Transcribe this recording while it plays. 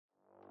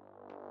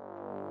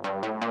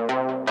Welcome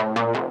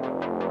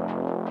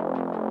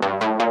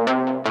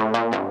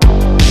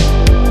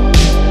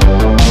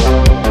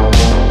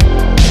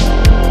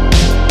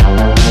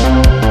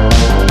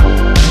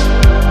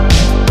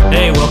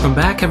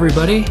back,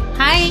 everybody.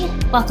 Hi,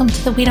 welcome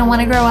to the We Don't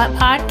Want to Grow Up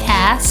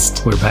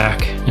podcast. We're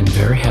back and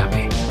very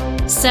happy.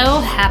 So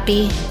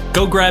happy.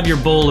 Go grab your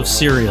bowl of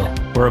cereal.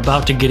 We're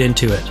about to get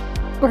into it.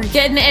 We're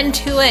getting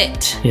into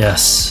it.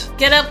 Yes.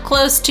 Get up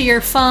close to your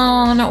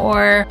phone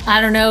or,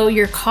 I don't know,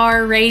 your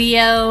car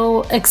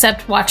radio,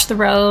 except watch the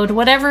road,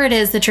 whatever it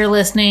is that you're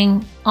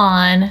listening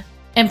on,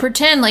 and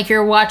pretend like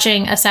you're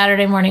watching a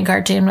Saturday morning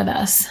cartoon with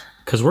us.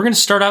 Because we're going to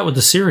start out with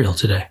the cereal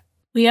today.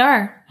 We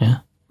are. Yeah.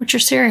 What's your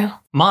cereal?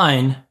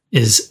 Mine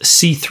is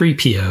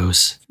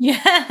C-3POs.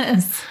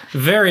 Yes.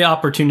 Very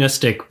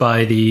opportunistic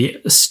by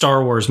the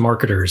Star Wars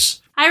marketers.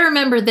 I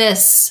remember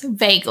this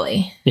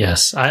vaguely.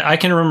 Yes, I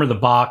can remember the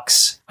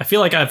box. I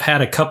feel like I've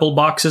had a couple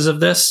boxes of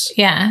this.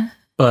 Yeah.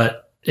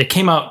 But it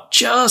came out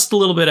just a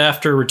little bit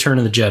after Return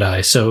of the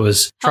Jedi, so it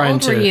was trying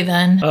to... How old were you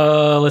then?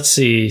 Let's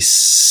see,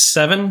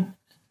 7?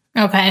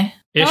 Okay.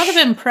 That would have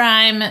been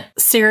prime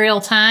cereal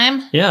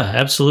time. Yeah,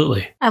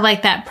 absolutely. I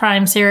like that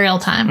prime cereal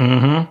time.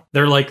 Mm-hmm.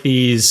 They're like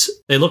these,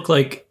 they look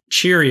like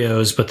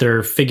Cheerios, but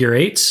they're figure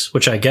 8s,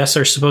 which I guess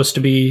are supposed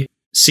to be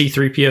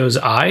C-3PO's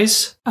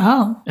eyes.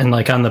 Oh. And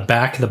like on the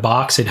back of the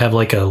box, it'd have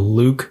like a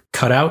Luke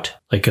cutout,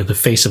 like the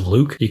face of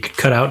Luke. You could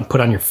cut out and put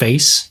on your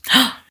face.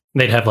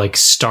 They'd have like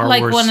Star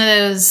Wars. Like one of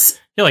those.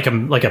 Yeah,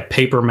 like a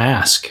paper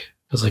mask.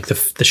 It was like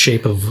the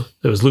shape of,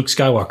 it was Luke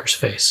Skywalker's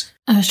face.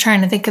 I was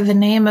trying to think of the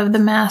name of the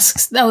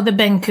masks. Oh, the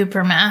Ben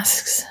Cooper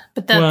masks.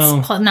 But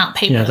that's not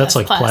paper. Yeah, that's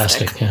like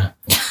plastic. Yeah.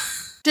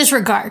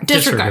 Disregard.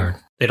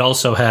 They'd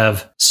also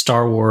have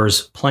Star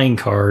Wars playing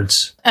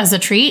cards. As a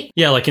treat?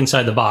 Yeah, like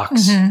inside the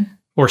box. Mm-hmm.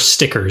 Or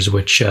stickers,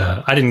 which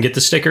I didn't get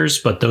the stickers,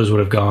 but those would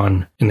have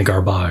gone in the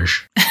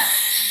garbage.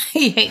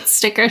 He hates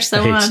stickers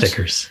so much. I hate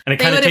stickers. And it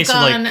kind of tasted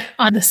like... They would have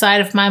gone on the side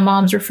of my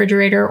mom's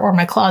refrigerator or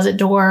my closet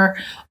door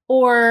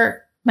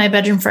or my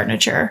bedroom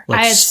furniture. Like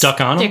I had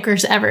stuck on them?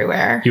 Stickers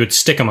everywhere. You would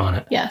stick them on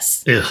it?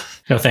 Yes. Ugh.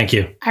 No, thank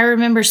you. I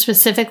remember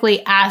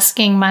specifically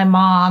asking my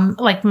mom,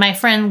 like my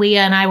friend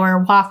Leah and I were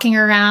walking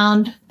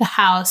around the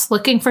house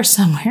looking for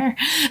somewhere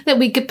that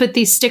we could put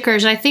these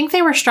stickers. I think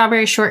they were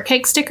strawberry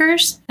shortcake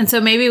stickers. And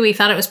so maybe we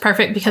thought it was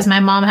perfect because my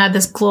mom had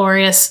this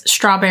glorious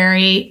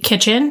strawberry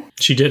kitchen.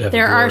 She did have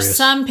There are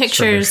some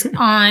pictures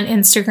on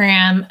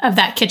Instagram of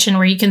that kitchen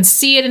where you can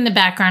see it in the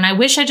background. I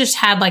wish I just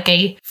had like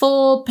a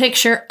full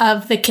picture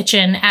of the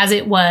kitchen as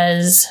it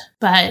was,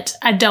 but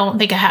I don't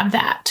think I have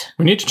that.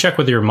 We need to check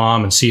with your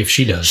mom and see if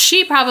she does.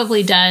 She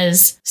probably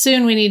does.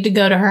 Soon we need to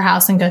go to her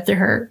house and go through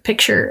her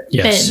picture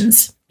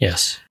bins.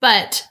 Yes.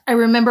 But I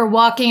remember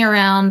walking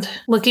around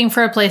looking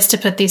for a place to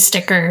put these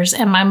stickers,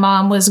 and my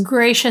mom was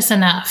gracious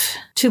enough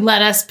to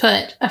let us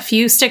put a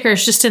few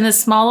stickers just in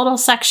this small little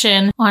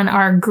section on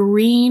our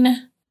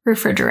green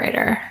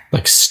refrigerator.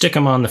 Like stick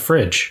them on the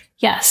fridge.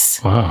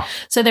 Yes. Wow.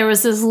 So there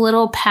was this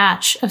little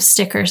patch of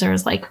stickers. There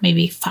was like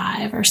maybe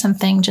 5 or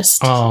something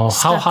just how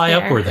high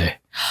up were they?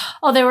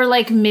 Oh, they were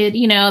like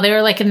they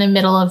were like in the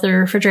middle of the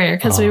refrigerator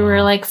because we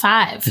were like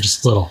 5.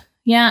 Just little.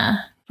 Yeah.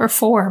 Or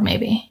 4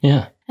 maybe.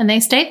 Yeah. And they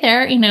stayed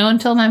there,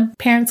 until my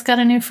parents got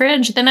a new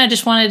fridge. Then I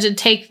just wanted to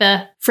take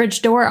the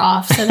fridge door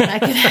off so that I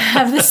could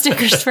have the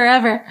stickers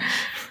forever.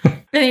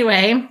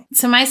 Anyway,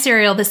 so my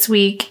cereal this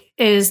week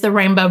is the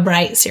Rainbow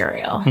Bright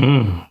cereal.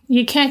 Mm.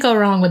 You can't go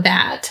wrong with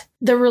that.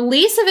 The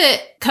release of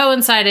it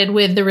coincided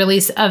with the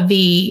release of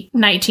the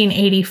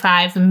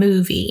 1985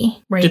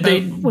 movie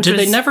Rainbow. Did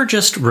they never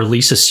just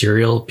release a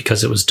cereal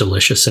because it was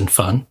delicious and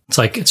fun?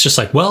 It's just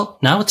like, well,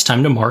 now it's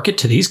time to market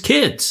to these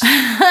kids.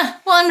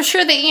 Well, I'm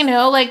sure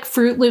that, like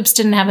Fruit Loops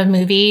didn't have a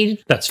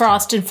movie. That's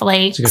Frosted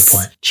Flakes. That's a good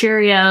point.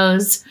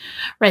 Cheerios,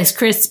 Rice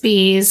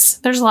Krispies.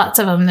 There's lots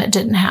of them that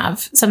didn't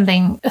have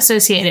something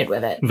associated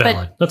with it.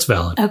 Valid. That's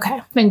valid.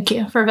 Okay. Thank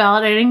you for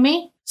validating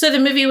me. So the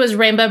movie was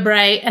Rainbow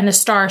Bright and the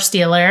Star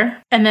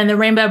Stealer. And then the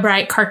Rainbow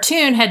Bright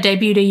cartoon had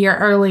debuted a year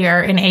earlier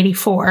in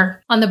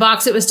 1984. On the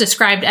box, it was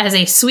described as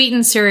a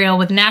sweetened cereal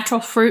with natural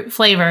fruit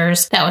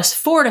flavors that was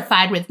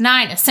fortified with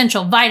 9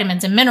 essential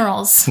vitamins and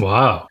minerals.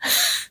 Wow.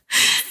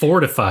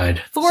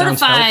 Fortified.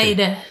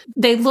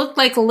 They looked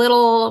like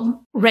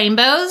little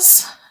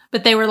rainbows,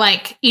 but they were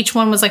like, each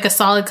one was like a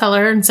solid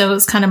color. And so it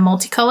was kind of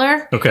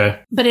multicolor. Okay.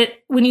 But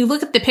when you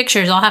look at the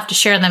pictures, I'll have to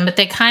share them, but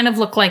they kind of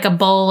look like a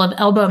bowl of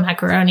elbow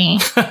macaroni.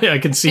 Yeah, I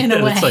can see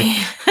that. It's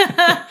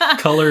like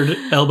colored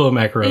elbow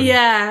macaroni.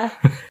 Yeah.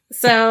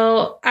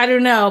 So I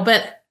don't know,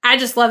 but I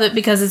just love it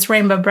because it's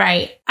Rainbow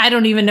Bright. I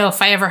don't even know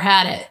if I ever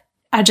had it.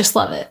 I just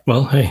love it.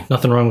 Well, hey,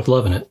 nothing wrong with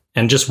loving it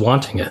and just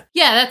wanting it.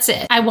 Yeah, that's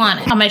it. I want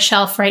it on my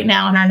shelf right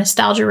now in our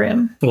nostalgia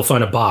room. We'll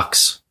find a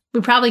box.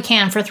 We probably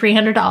can for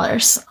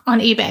 $300 on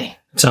eBay.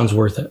 It sounds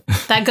worth it.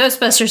 That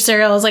Ghostbusters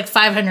cereal is like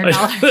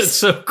 $500. That's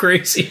so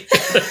crazy.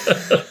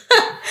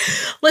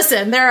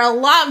 Listen, there are a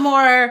lot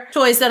more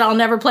toys that I'll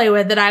never play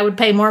with that I would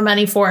pay more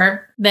money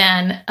for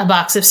than a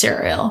box of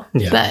cereal.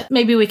 Yeah. But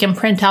maybe we can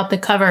print out the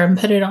cover and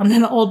put it on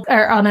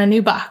on a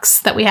new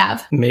box that we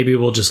have. Maybe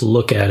we'll just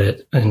look at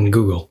it and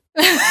Google.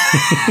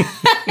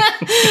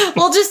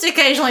 We'll just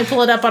occasionally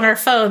pull it up on our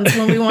phones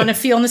when we want to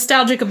feel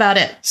nostalgic about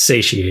it.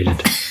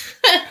 Satiated.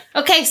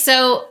 Okay,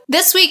 so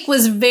this week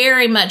was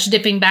very much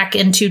dipping back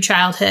into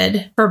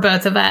childhood for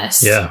both of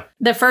us. Yeah.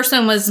 The first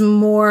one was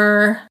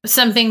more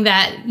something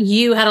that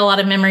you had a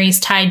lot of memories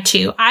tied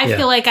to. I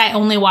feel like I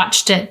only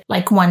watched it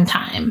like one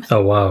time.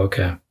 Oh, wow.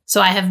 Okay. So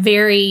I have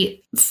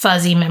very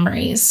fuzzy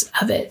memories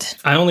of it.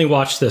 I only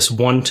watched this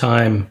one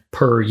time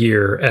per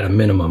year at a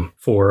minimum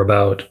for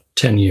about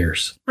 10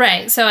 years.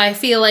 Right. So I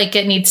feel like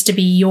it needs to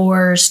be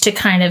yours to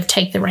kind of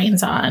take the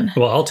reins on.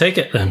 Well, I'll take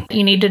it then.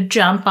 You need to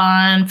jump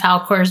on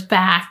Falcor's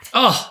back.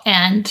 Oh.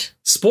 And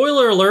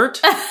spoiler alert.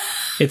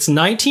 It's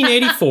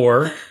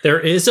 1984. There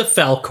is a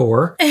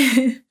Falcor.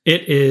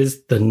 It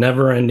is The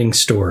Never-Ending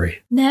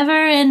Story.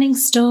 Never-Ending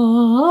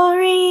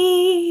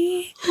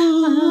Story.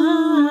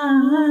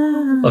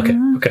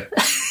 Okay.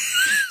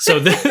 So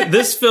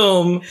this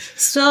film...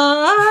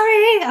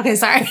 Story. Okay,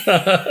 sorry.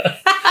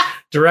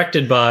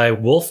 Directed by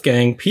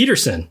Wolfgang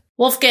Petersen.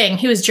 Wolfgang,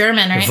 he was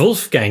German, right?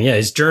 Wolfgang, yeah,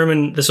 he's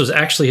German. This was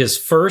actually his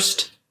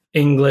first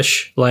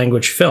English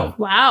language film.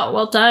 Wow,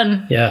 well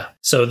done. Yeah.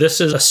 So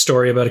this is a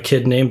story about a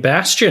kid named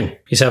Bastian.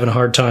 He's having a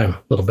hard time,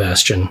 little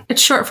Bastian.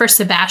 It's short for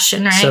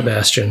Sebastian, right?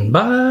 Sebastian.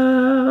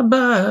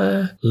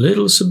 Bye,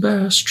 little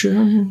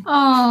Sebastian.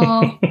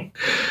 Oh.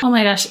 Oh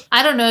my gosh.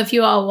 I don't know if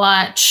you all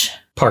watch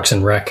Parks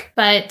and Rec.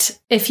 But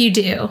if you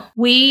do,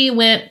 we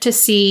went to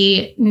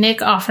see Nick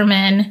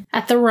Offerman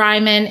at the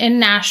Ryman in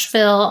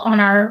Nashville on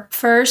our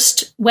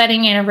first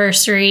wedding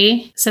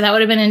anniversary. So that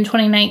would have been in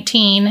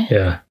 2019.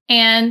 Yeah.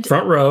 And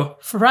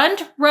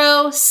front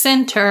row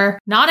center,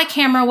 not a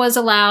camera was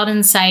allowed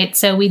in sight.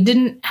 So we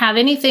didn't have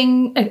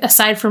anything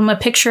aside from a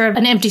picture of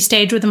an empty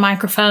stage with a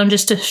microphone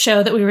just to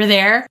show that we were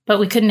there.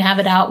 But we couldn't have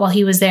it out while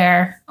he was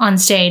there on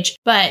stage.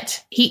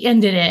 But he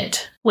ended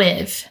it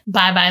with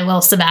Bye Bye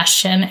Lil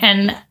Sebastian.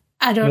 And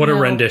I don't know. What a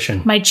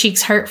rendition. My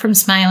cheeks hurt from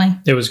smiling.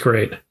 It was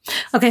great.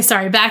 Okay,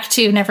 sorry. Back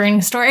to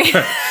Never-Ending Story.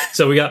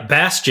 So we got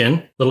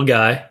Bastian, little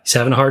guy. He's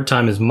having a hard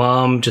time. His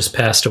mom just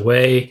passed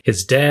away.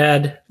 His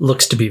dad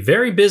looks to be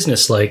very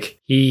businesslike.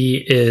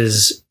 He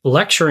is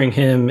lecturing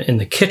him in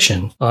the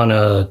kitchen on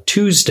a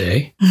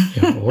Tuesday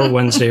or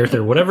Wednesday or Thursday,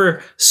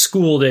 whatever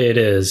school day it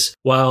is,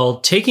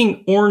 while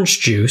taking orange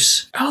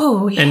juice.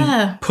 Oh,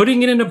 yeah. And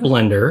putting it in a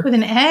blender. With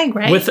an egg,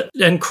 right?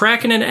 And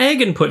cracking an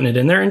egg and putting it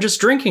in there and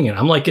just drinking it.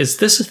 I'm like, is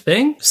this a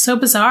thing? So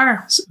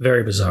bizarre. It's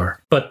very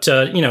bizarre. But,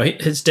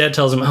 his dad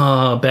tells him,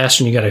 oh,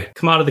 Bastian, you got to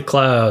come out of the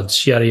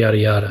clouds, yada, yada,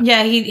 yada.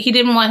 Yeah, he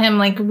didn't want him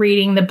like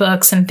reading the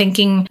books and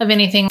thinking of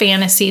anything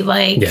fantasy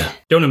like. Yeah,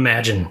 don't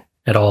imagine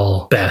at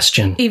all,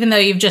 Bastian. Even though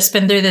you've just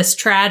been through this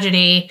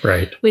tragedy.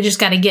 Right. We just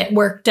got to get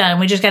work done.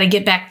 We just got to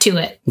get back to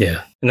it.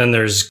 Yeah. And then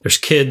there's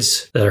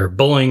kids that are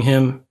bullying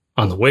him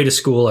on the way to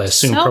school, I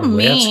assume so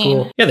probably mean. at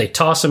school. Yeah, they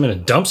toss him in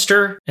a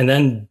dumpster and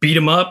then beat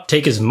him up,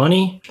 take his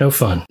money. No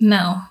fun.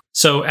 No.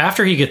 So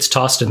after he gets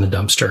tossed in the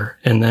dumpster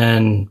and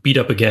then beat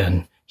up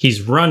again,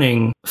 he's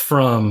running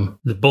from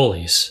the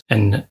bullies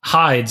and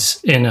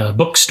hides in a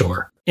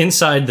bookstore.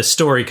 Inside the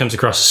store, he comes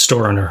across a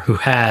store owner who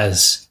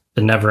has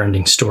the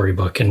Never-Ending Story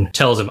book and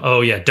tells him, oh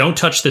yeah, don't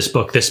touch this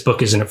book. This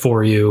book isn't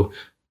for you.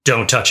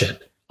 Don't touch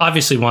it.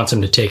 Obviously wants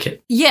him to take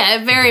it. Yeah,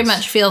 it very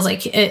much feels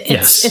like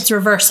it's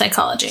reverse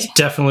psychology. It's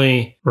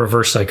definitely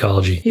reverse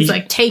psychology. He's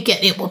like, take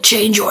it. It will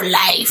change your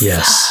life.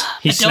 Yes.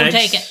 Don't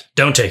take it.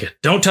 Don't take it.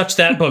 Don't touch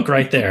that book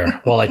right there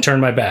while I turn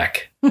my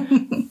back.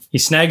 He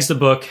snags the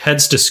book,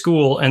 heads to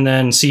school, and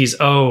then sees,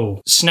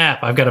 oh,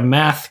 snap, I've got a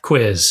math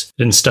quiz.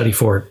 Didn't study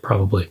for it,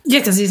 probably. Yeah,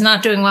 because he's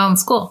not doing well in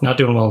school. Not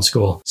doing well in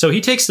school. So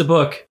he takes the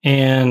book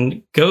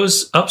and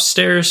goes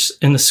upstairs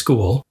in the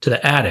school to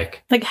the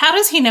attic. Like, how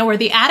does he know where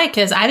the attic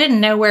is? I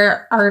didn't know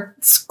where our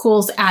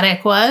school's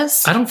attic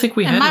was. I don't think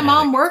we had an attic. And my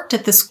mom worked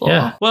at the school.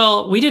 Yeah.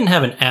 Well, we didn't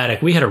have an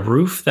attic. We had a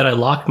roof that I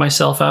locked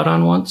myself out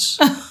on once.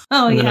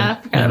 Oh,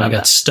 yeah. And I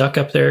got stuck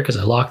up there because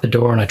I locked the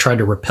door and I tried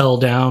to rappel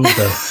down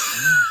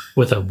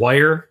with a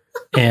wire.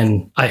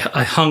 And I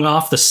hung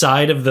off the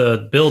side of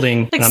the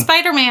building. Like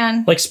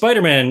Spider-Man. Like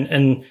Spider-Man.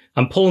 And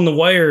I'm pulling the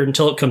wire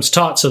until it comes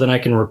taut so then I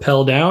can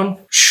rappel down.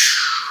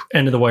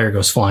 End of the wire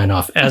goes flying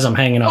off as I'm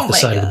hanging off the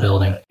side of the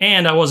building.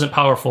 And I wasn't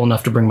powerful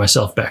enough to bring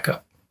myself back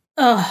up.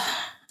 Ugh.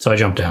 So I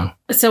jumped down.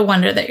 It's a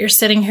wonder that you're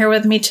sitting here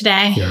with me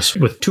today. Yes,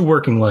 with 2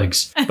 working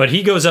legs. But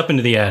he goes up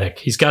into the attic.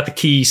 He's got the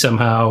key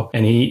somehow.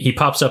 And he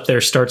pops up there,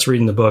 starts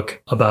reading the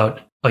book about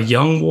a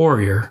young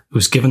warrior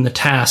who's given the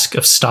task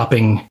of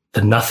stopping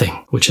the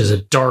Nothing, which is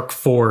a dark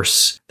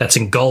force that's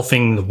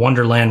engulfing the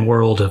wonderland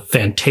world of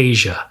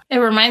Fantasia. It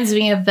reminds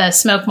me of the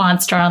smoke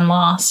monster on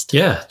Lost.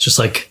 Yeah, just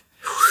like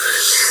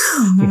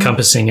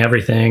encompassing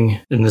everything.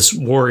 And this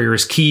warrior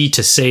is key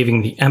to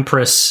saving the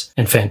Empress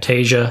and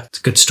Fantasia. It's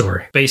a good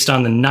story. Based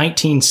on the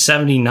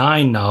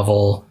 1979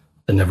 novel,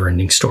 The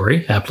Neverending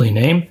Story, aptly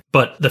named.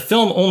 But the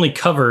film only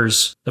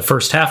covers the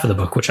first half of the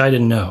book, which I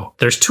didn't know.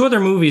 There's 2 other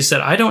movies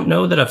that I don't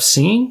know that I've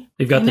seen.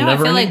 They've got the Neverending.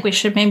 I feel like we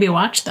should maybe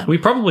watch them. We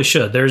probably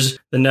should. There's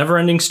The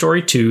Neverending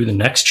Story 2, the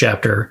next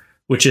chapter,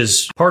 which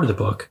is part of the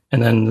book.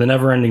 And then The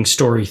Neverending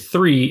Story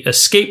 3,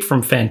 Escape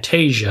from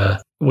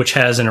Fantasia, which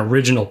has an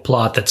original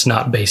plot that's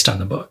not based on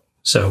the book.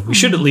 So we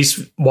should at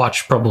least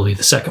watch probably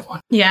the second one.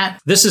 Yeah.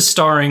 This is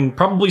starring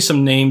probably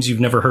some names you've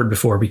never heard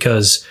before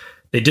because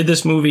they did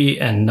this movie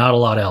and not a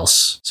lot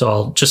else. So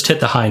I'll just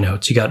hit the high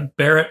notes. You got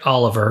Barrett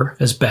Oliver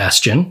as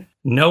Bastian,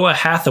 Noah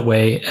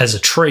Hathaway as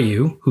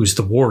Atreyu, who's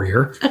the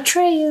warrior.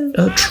 Atreyu.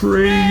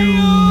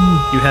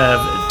 You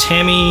have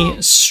Tammy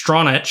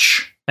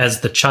Stronach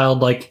as the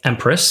childlike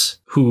empress,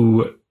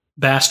 who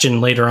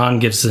Bastian later on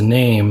gives the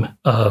name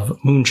of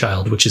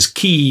Moonchild, which is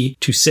key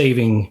to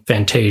saving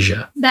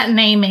Fantasia. That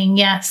naming,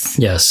 yes.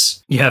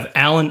 Yes. You have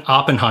Alan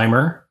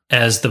Oppenheimer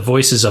as the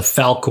voices of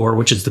Falkor,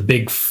 which is the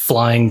big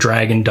flying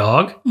dragon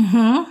dog.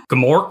 Mm-hmm.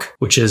 Gamork,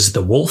 which is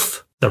the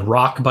wolf, the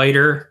rock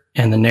biter,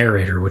 and the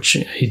narrator, which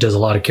he does a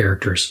lot of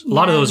characters. A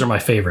lot of those are my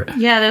favorite.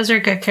 Yeah, those are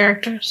good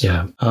characters.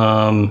 Yeah.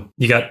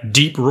 You got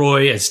Deep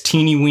Roy as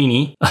Teeny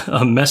Weeny,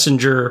 a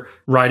messenger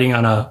riding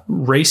on a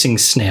racing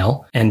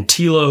snail, and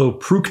Tilo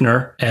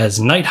Prukner as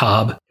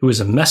Nighthawk, who is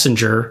a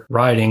messenger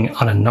riding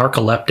on a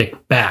narcoleptic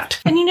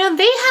bat. And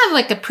they have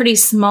like a pretty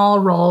small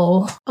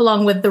role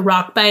along with the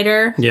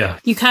Rockbiter. Yeah.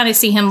 You kind of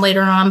see him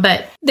later on,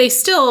 but they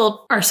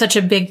still are such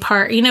a big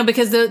part,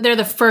 because they're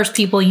the first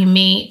people you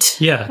meet.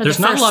 Yeah, there's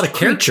not a lot of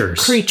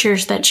characters.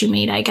 Creatures that you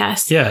meet, I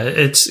guess. Yeah,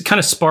 it's kind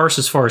of sparse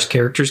as far as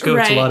characters go.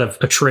 Right. It's a lot of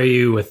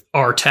Atreyu with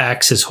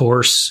Artax, his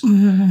horse,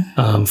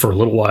 for a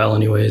little while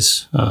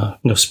anyways.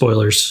 No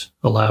spoilers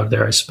allowed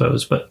there, I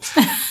suppose, but...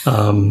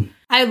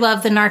 I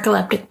love the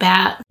narcoleptic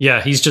bat.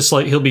 Yeah, he's just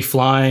like, he'll be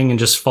flying and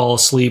just fall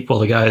asleep while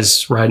the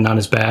guy's riding on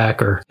his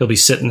back, or he'll be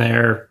sitting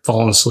there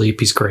falling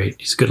asleep. He's great.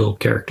 He's a good little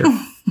character.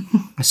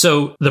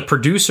 So the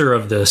producer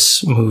of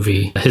this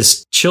movie,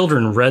 his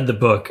children read the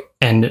book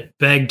and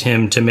begged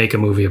him to make a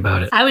movie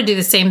about it. I would do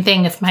the same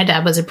thing if my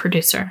dad was a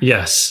producer.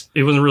 Yes.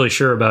 He wasn't really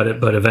sure about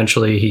it, but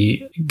eventually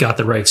he got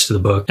the rights to the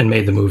book and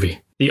made the movie.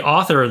 The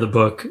author of the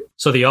book,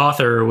 so the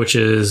author, which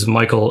is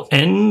Michael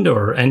Ende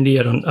or Endy,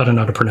 I don't know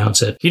how to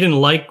pronounce it. He didn't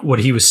like what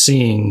he was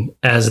seeing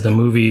as the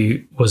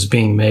movie was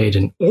being made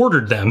and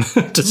ordered them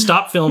to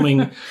stop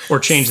filming or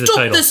change the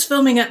title. Stop this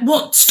filming at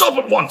once. Stop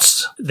at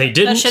once. They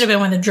didn't. That should have been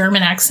with a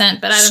German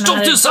accent, but I don't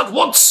know. Stop this at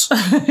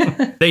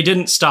once. They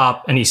didn't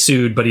stop, and he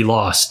sued, but he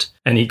lost.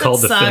 And he called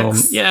the film.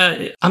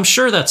 Yeah, I'm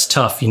sure that's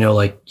tough.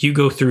 Like you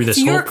go through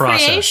this whole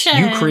process. Creation.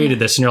 You created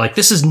this and you're like,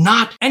 this is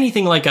not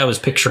anything like I was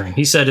picturing.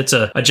 He said it's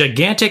a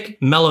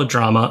gigantic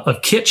melodrama of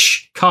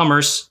kitsch,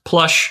 commerce,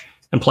 plush,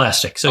 and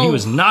plastic. So he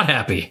was not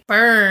happy.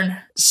 Burn.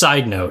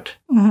 Side note,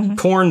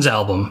 Korn's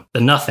album,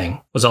 The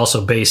Nothing, was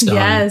also based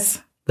on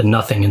the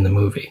nothing in the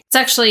movie. It's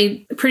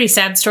actually a pretty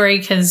sad story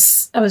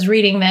because I was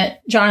reading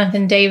that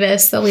Jonathan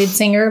Davis, the lead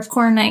singer of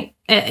Korn,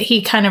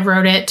 he kind of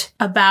wrote it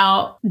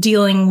about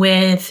dealing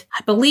with,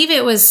 I believe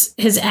it was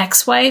his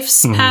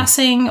ex-wife's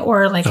passing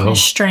or like an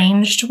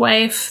estranged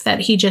wife that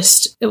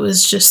it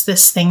was just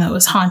this thing that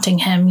was haunting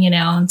him,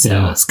 and so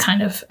it was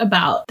kind of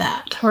about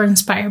that or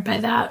inspired by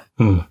that.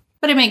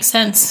 But it makes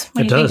sense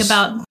when you think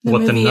about the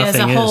movie as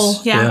a whole.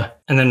 Yeah.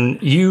 And then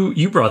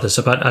you brought this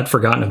up. I'd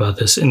forgotten about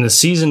this. In the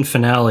season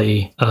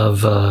finale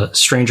of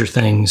Stranger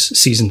Things,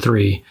 season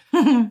 3,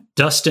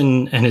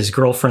 Dustin and his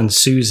girlfriend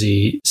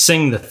Susie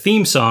sing the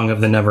theme song of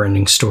The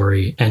Neverending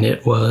Story, and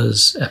it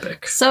was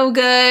epic. So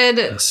good.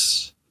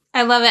 Yes.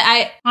 I love it.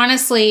 I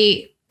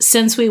honestly,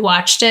 since we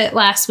watched it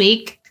last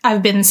week,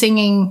 I've been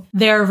singing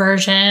their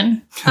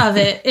version of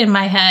it in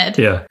my head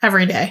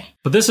every day.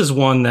 But this is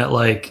one that,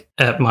 like,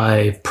 at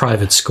my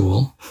private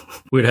school,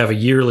 we'd have a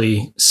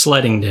yearly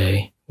sledding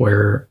day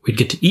where we'd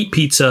get to eat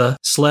pizza,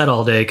 sled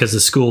all day because the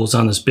school was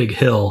on this big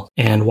hill,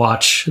 and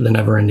watch The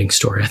Neverending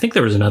Story. I think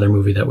there was another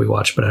movie that we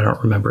watched, but I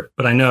don't remember it.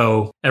 But I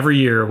know every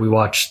year we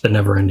watched The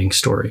Neverending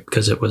Story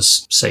because it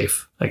was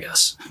safe, I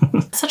guess.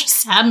 Such a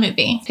sad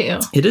movie, too.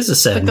 It is a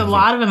sad movie. With a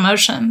lot of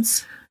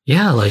emotions.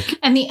 Yeah, like...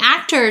 And the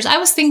actors, I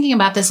was thinking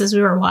about this as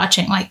we were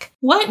watching, like,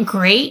 what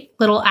great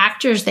little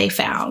actors they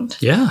found.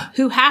 Yeah.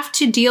 Who have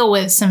to deal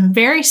with some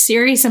very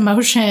serious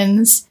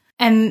emotions,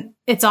 and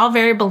it's all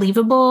very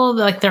believable.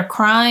 Like, they're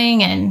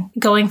crying and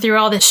going through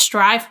all this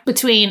strife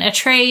between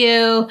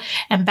Atreyu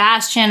and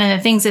Bastian and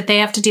the things that they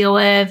have to deal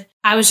with.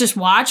 I was just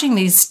watching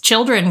these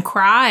children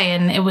cry,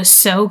 and it was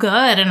so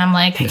good. And I'm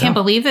like, I can't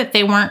believe that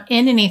they weren't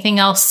in anything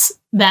else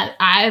that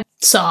I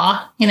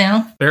saw,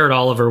 Barrett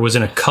Oliver was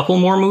in a couple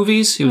more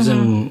movies. He was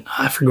in,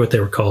 I forget what they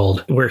were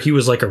called, where he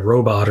was like a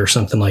robot or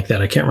something like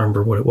that. I can't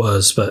remember what it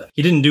was, but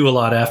he didn't do a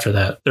lot after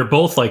that. They're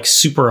both like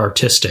super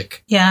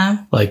artistic.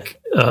 Yeah. Like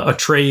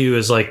Atreyu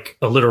is like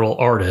a literal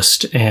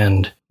artist,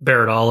 and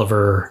Barrett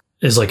Oliver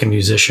is like a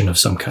musician of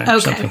some kind or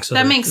something. So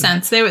that makes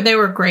sense. They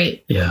were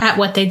great at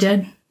what they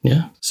did.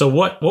 Yeah. So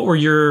what were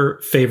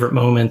your favorite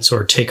moments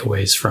or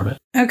takeaways from it?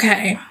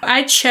 Okay.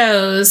 I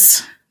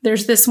chose,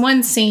 there's this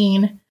one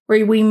scene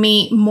where we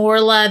meet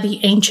Morla,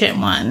 the Ancient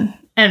One.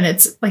 and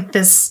it's like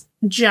this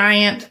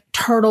giant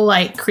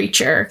turtle-like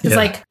creature. Because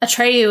like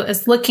Atreyu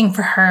is looking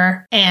for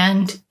her,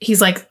 and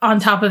he's like on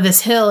top of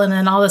this hill, and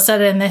then all of a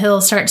sudden the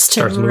hill starts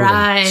to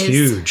rise. It's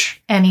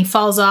huge. And he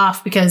falls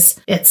off because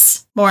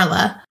it's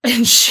Morla.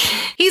 And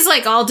he's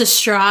like all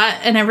distraught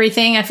and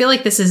everything. I feel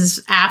like this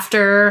is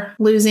after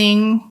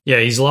losing. Yeah,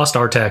 he's lost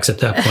Artax at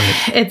that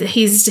point.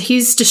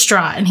 He's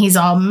distraught, and he's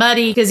all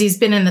muddy because he's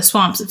been in the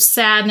swamps of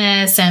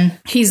sadness, and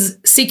he's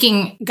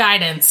seeking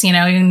guidance. You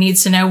know, he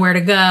needs to know where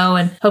to go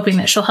and hoping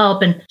that she'll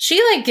help. And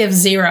she like gives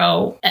 0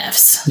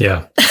 Fs.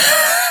 Yeah.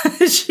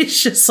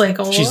 She's just like,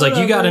 she's like,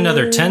 you got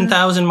another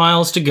 10,000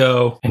 miles to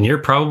go, and you're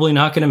probably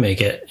not going to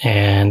make it.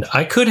 And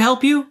I could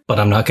help you, but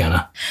I'm not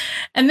gonna.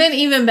 And then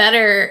even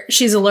better,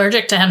 she's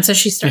allergic to him, so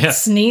she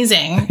starts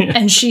sneezing.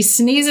 And she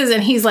sneezes,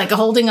 and he's like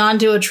holding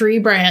onto a tree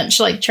branch,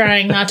 like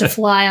trying not to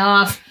fly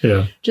off.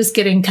 Yeah. Just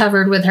getting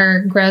covered with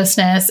her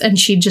grossness. And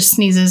she just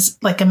sneezes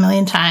like a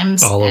million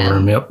times. All over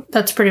him, yep.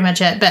 That's pretty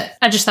much it. But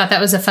I just thought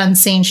that was a fun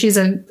scene. She's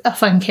a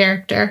fun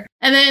character.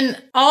 And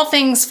then all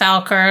things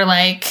Falkor,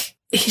 like,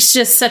 he's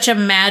just such a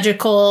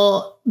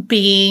magical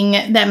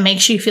being that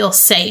makes you feel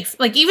safe.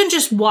 Like, even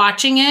just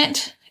watching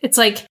it, it's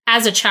like,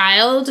 as a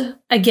child,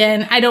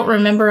 again, I don't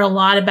remember a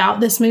lot about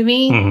this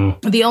movie.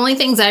 Mm-hmm. The only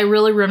things I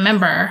really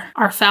remember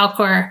are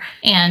Falkor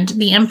and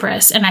the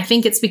Empress. And I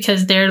think it's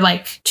because they're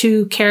like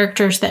 2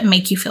 characters that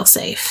make you feel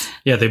safe.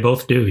 Yeah, they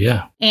both do,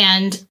 yeah.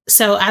 And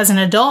so as an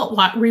adult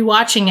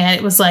rewatching it,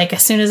 it was like,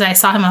 as soon as I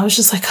saw him, I was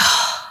just like,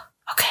 oh,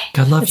 okay.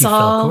 God love it's you,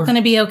 all Falkor. Going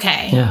to be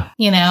okay. Yeah.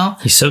 You know?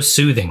 He's so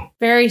soothing.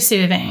 Very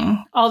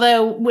soothing.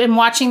 Although when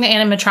watching the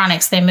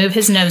animatronics, they move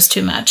his nose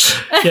too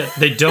much. Yeah,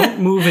 they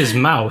don't move his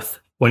mouth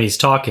when he's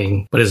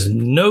talking, but his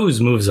nose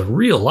moves a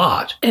real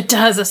lot. It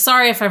does.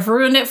 Sorry if I've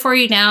ruined it for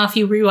you now if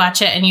you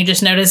rewatch it and you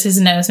just notice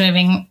his nose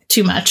moving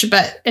too much,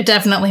 but it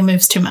definitely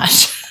moves too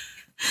much.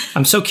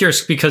 I'm so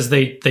curious because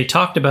they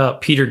talked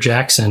about Peter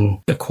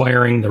Jackson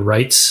acquiring the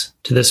rights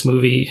to this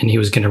movie, and he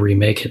was going to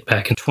remake it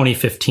back in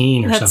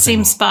 2015 or something. That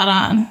seems spot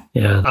on.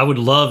 Yeah, I would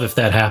love if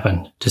that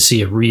happened, to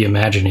see a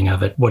reimagining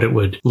of it, what it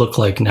would look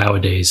like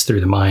nowadays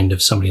through the mind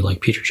of somebody like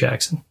Peter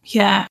Jackson.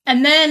 Yeah.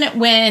 And then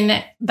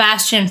when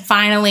Bastian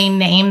finally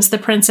names the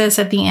princess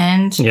at the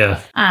end. Yeah.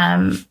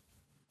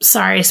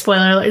 Sorry,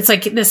 spoiler alert. It's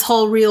like this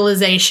whole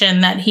realization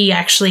that he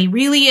actually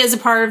really is a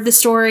part of the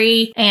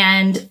story.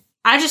 And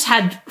I just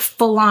had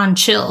full-on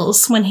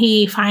chills when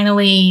he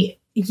finally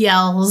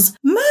yells,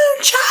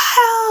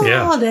 Moonchild!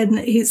 Yeah.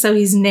 And so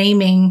he's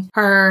naming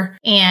her.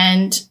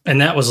 And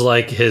that was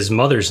like his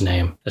mother's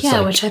name.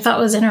 That's which I thought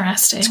was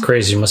interesting. It's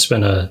crazy. It must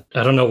have been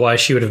I don't know why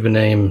she would have been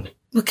named.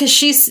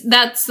 Because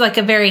that's like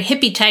a very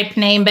hippie type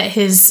name, but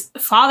his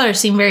father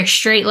seemed very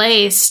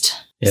straight-laced.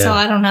 Yeah. So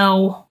I don't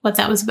know what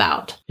that was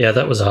about. Yeah,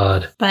 that was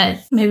odd.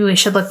 But maybe we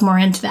should look more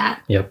into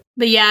that. Yep.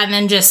 But yeah, and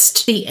then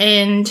just the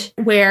end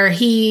where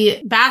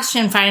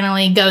Bastian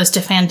finally goes to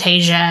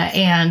Fantasia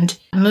and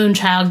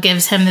Moonchild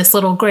gives him this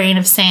little grain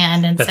of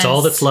sand. And that's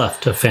all that's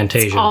left of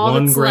Fantasia.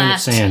 One grain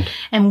of sand.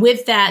 And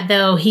with that,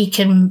 though, he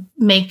can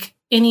make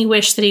any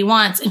wish that he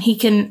wants,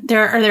 and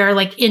there are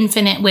like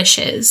infinite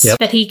wishes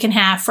that he can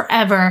have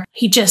forever.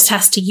 He just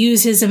has to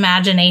use his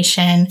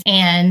imagination.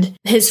 And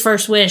his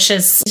first wish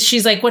is,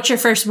 she's like, what's your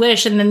first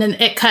wish? And then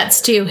it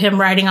cuts to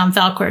him riding on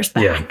Falkor's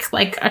back,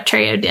 like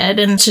Atreyu did.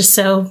 And it's just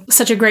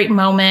such a great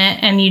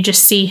moment. And you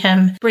just see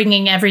him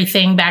bringing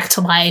everything back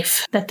to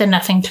life that the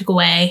nothing took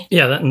away.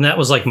 Yeah. That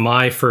was like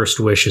my first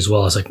wish as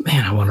well. I was like,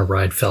 man, I want to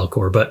ride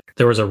Falkor. But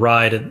there was a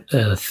ride at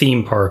a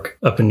theme park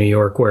up in New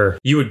York where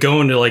you would go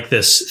into like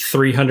this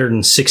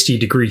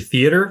 360-degree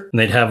theater, and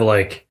they'd have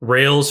like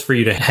rails for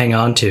you to hang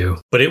on to,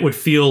 but it would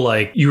feel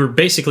like you were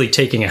basically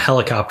taking a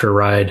helicopter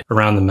ride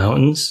around the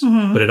mountains.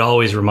 Mm-hmm. But it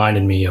always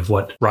reminded me of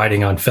what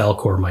riding on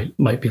Falkor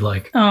might be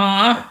like.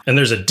 Aww. And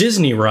there's a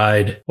Disney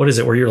ride. What is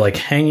it? Where you're like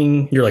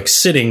hanging, you're like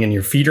sitting and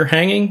your feet are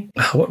hanging.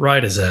 What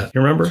ride is that?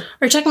 You remember?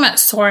 We're talking about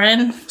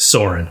Soarin'.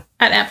 Soarin'.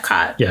 At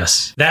Epcot.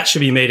 Yes. That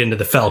should be made into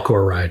the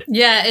Falkor ride.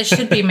 Yeah, it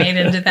should be made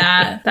into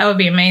that. That would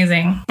be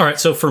amazing. All right.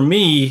 So for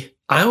me,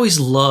 I always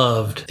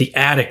loved the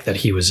attic that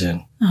he was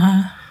in.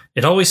 Uh-huh.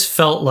 It always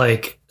felt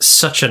like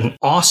such an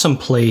awesome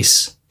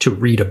place to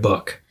read a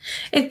book.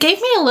 It gave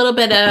me a little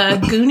bit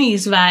of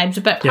Goonies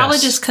vibes, but probably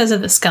just because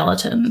of the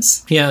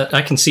skeletons. Yeah,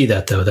 I can see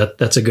that, though.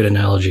 That's a good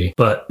analogy.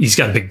 But he's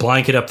got a big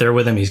blanket up there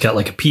with him. He's got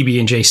like a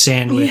PB&J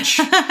sandwich.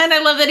 Yeah. And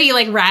I love that he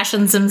like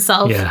rations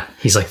himself. Yeah.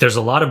 He's like, there's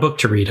a lot of book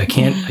to read. I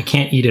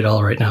can't eat it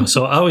all right now.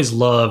 So I always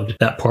loved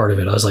that part of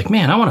it. I was like,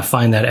 man, I want to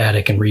find that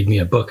attic and read me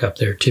a book up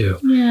there, too.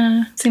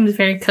 Yeah. Seems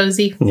very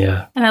cozy.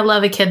 Yeah. And I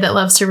love a kid that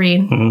loves to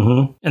read.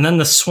 Mm-hmm. And then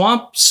the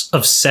Swamps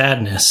of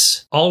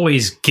Sadness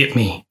always get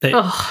me.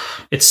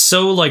 It's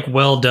so like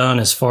well done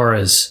as far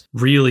as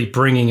really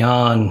bringing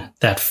on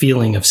that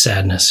feeling of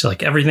sadness.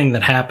 Like everything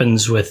that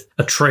happens with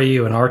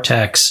Atreyu and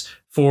Artax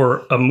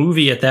for a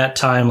movie at that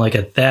time, like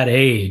at that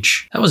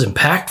age, that was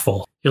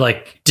impactful. You're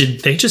like,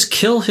 did they just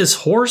kill his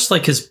horse,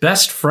 like his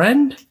best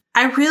friend?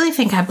 I really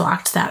think I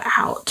blocked that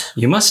out.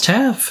 You must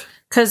have.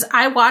 because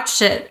I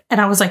watched it and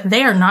I was like,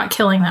 they are not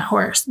killing that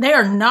horse. They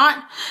are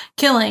not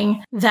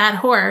killing that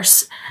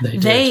horse.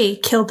 They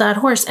killed that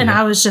horse. And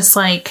I was just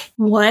like,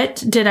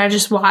 what did I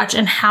just watch?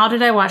 And how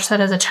did I watch that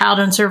as a child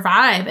and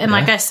survive? And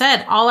like I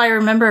said, all I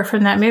remember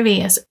from that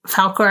movie is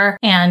Falkor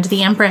and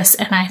the Empress.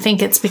 And I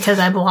think it's because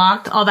I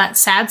blocked all that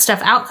sad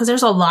stuff out, because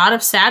there's a lot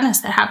of sadness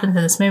that happens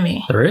in this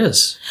movie. There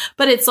is.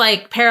 But it's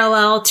like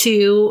parallel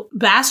to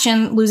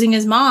Bastian losing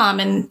his mom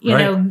and, you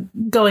know,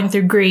 going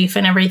through grief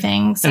and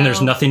everything. So. And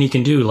there's nothing he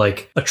can do.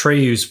 Like,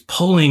 Atreyu's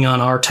pulling on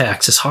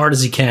Artax as hard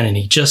as he can, and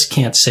he just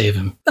can't save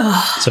him.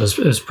 Ugh. So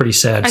it was pretty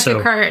sad. I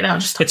could cry right now.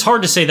 It's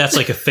hard to say that's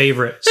like a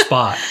favorite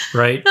spot,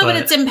 right? No, but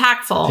it's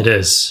impactful. It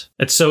is.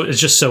 It's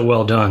just so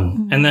well done.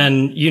 Mm-hmm. And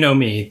then, you know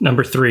me,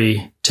 number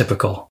 3,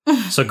 typical.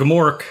 So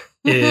Gamork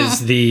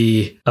is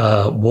the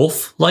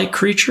wolf-like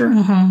creature.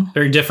 Mm-hmm.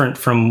 Very different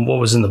from what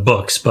was in the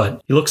books,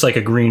 but he looks like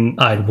a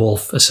green-eyed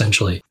wolf,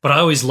 essentially. But I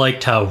always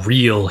liked how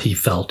real he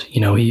felt.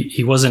 You know,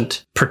 he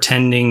wasn't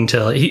pretending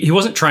to... He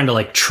wasn't trying to,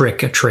 like, trick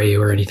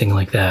Atreyu or anything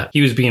like that.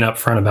 He was being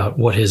upfront about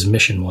what his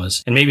mission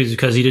was. And maybe it's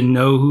because he didn't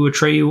know who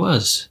Atreyu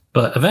was.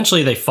 But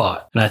eventually they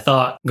fought. And I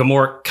thought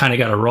Gamork kind of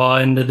got a raw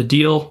end of the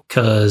deal,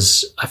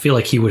 because I feel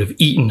like he would have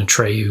eaten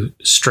Atreyu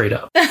straight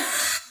up.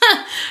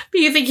 But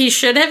you think he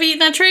should have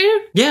eaten Atreyu?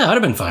 Yeah, I'd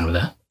have been fine with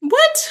that.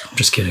 What? I'm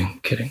just kidding.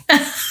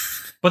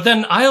 But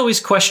then I always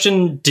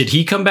question, did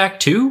he come back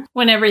too?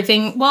 When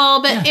everything...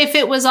 Well, but if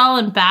it was all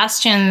in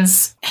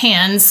Bastian's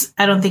hands,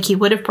 I don't think he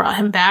would have brought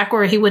him back,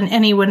 or he wouldn't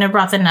have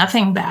brought the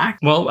Nothing back.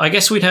 Well, I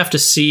guess we'd have to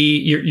see...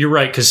 You're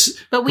right, because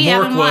But we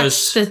haven't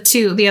watched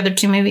the other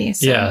two movies.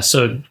 So. Yeah,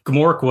 so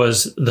Gamork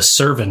was the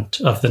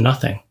servant of the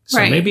Nothing. So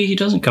maybe he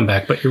doesn't come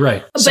back, but you're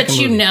right. But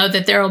you know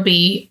that there will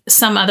be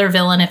some other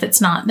villain if it's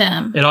not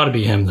them. It ought to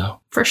be him, though.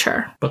 For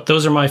sure. But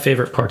those are my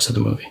favorite parts of the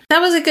movie.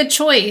 That was a good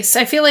choice.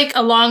 I feel like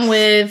along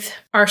with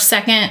our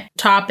second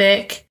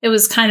topic, it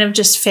was kind of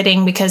just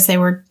fitting because they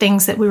were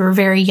things that we were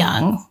very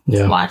young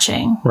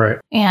watching. Right.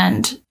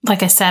 And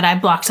like I said, I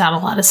blocked out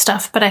a lot of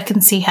stuff, but I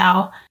can see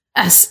how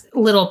as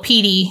little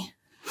Petey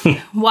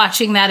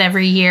watching that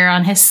every year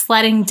on his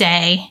sledding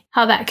day,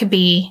 how that could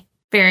be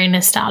very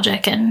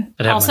nostalgic and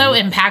also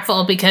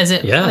impactful, because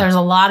there's a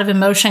lot of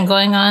emotion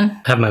going on.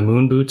 Have my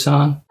moon boots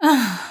on.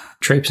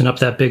 Traipsing up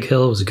that big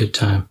hill was a good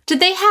time. Did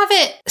they have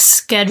it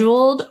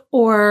scheduled,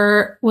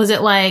 or was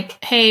it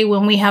like, hey,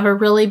 when we have a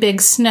really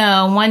big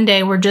snow, one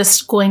day we're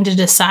just going to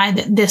decide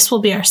that this will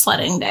be our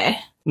sledding day?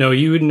 No,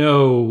 you would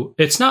know.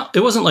 It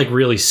wasn't like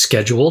really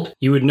scheduled.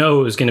 You would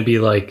know it was going to be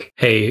like,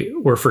 hey,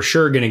 we're for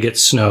sure going to get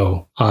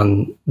snow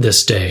on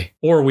this day.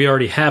 Or we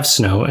already have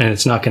snow and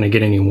it's not going to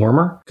get any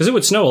warmer. Because it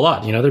would snow a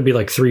lot. You know, there'd be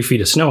like 3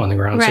 feet of snow on the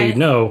ground. Right. So you'd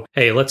know,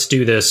 hey, let's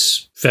do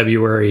this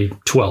February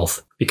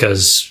 12th.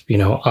 Because, you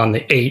know, on the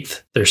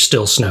 8th, there's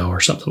still snow or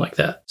something like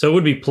that. So it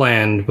would be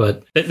planned,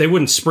 but they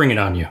wouldn't spring it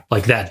on you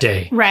like that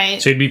day.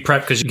 Right. So you'd be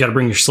prepped because you got to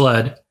bring your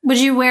sled. Would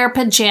you wear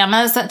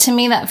pajamas? To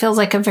me, that feels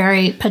like a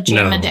very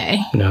pajama day.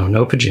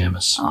 No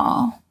pajamas.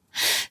 Oh.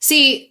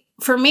 See,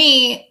 for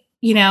me,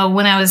 you know,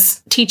 when I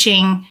was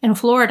teaching in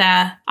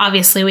Florida,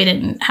 obviously we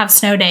didn't have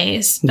snow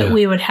days, but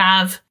we would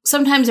have,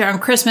 sometimes around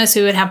Christmas,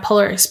 we would have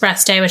Polar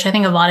Express Day, which I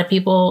think a lot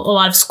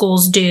of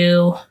schools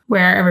do,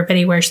 where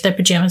everybody wears their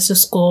pajamas to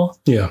school.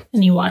 Yeah.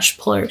 And you watch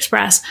Polar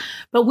Express.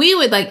 But we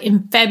would, like,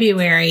 in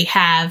February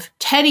have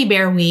Teddy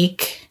Bear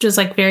Week, which was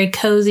like very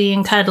cozy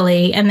and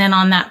cuddly. And then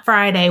on that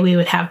Friday, we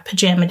would have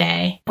Pajama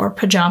Day or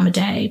Pajama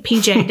Day,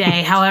 PJ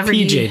Day, however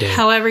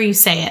you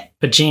say it.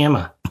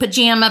 Pajama.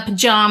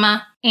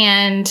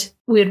 And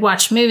we'd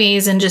watch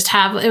movies and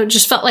it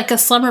just felt like a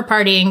slumber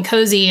party and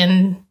cozy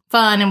and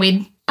fun.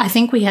 And I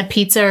think we had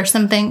pizza or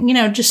something, you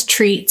know, just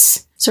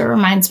treats. So it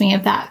reminds me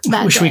of that.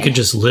 I wish we could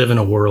just live in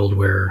a world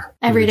where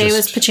every day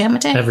was Pajama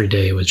Day. Every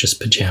day was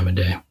just Pajama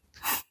Day.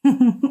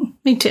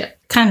 Me too.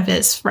 Kind of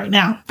is right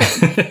now.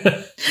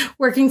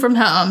 Working from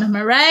home. Am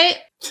I right?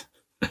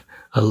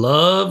 I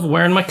love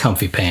wearing my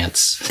comfy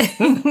pants.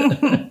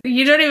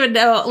 You don't even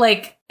know,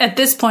 like, at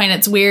this point,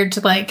 it's weird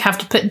to, like, have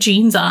to put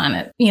jeans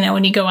on, you know,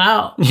 when you go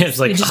out. Yeah, it's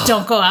like, you just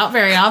don't go out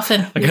very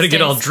often. I got to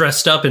get all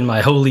dressed up in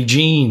my holy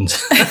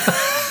jeans.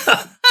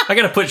 I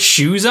got to put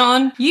shoes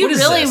on? You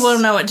really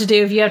won't know what to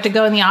do if you have to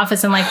go in the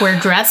office and, like, wear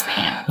dress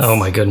pants. Oh,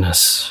 my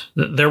goodness.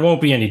 There won't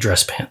be any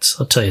dress pants.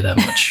 I'll tell you that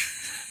much.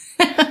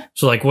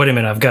 So, like, wait a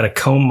minute, I've got to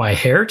comb my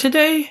hair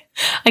today?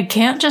 I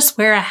can't just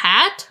wear a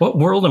hat? What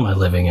world am I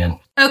living in?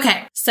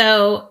 Okay,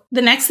 so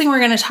the next thing we're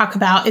going to talk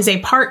about is a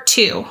part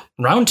 2.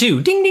 Round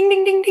 2. Ding, ding,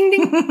 ding, ding,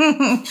 ding,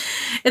 ding.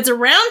 It's a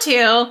round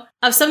 2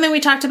 of something we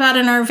talked about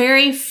in our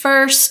very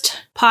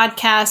first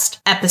podcast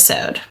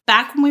episode.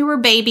 Back when we were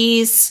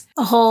babies,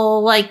 a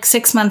whole,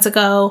 6 months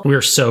ago.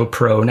 We're so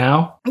pro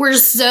now. We're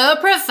so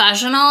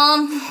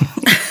professional.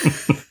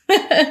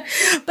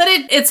 But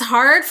it's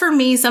hard for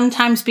me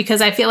sometimes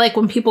because I feel like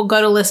when people go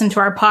to listen to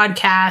our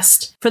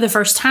podcast for the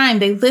first time,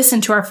 they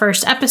listen to our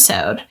first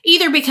episode,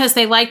 either because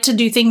they like to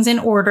do things in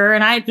order.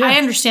 And I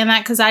understand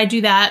that because I do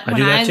that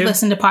when I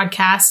listen to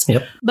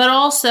podcasts, but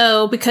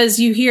also because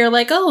you hear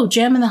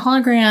Jem and the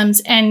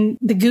Holograms and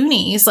the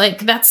Goonies,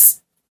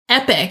 that's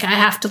epic. I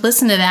have to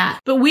listen to that.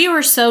 But we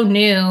were so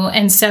new.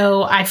 And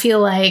so I feel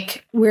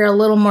like we're a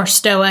little more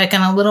stoic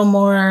and a little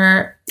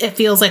more, it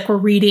feels like we're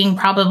reading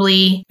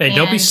probably. Hey,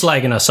 don't be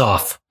slagging us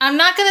off. I'm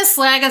not going to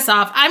slag us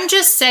off. I'm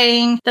just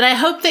saying that I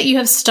hope that you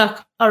have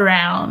stuck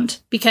around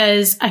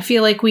because I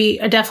feel like we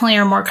definitely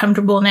are more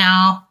comfortable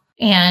now.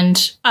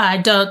 And I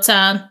don't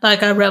sound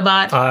like a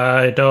robot.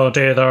 I don't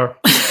either.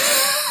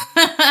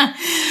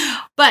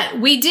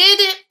 But we did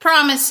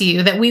promise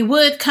you that we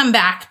would come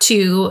back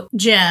to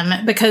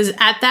Jem because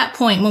at that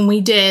point when we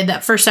did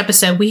that first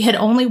episode, we had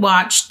only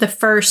watched the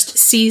first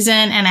season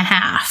and a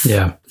half.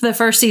 Yeah. The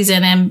first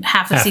season and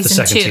half of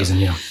season the second 2. Season,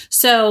 yeah.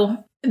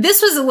 So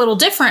this was a little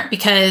different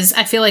because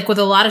I feel like with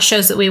a lot of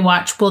shows that we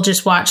watch, we'll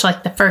just watch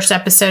like the first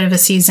episode of a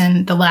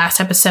season, the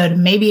last episode,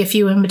 maybe a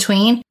few in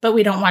between, but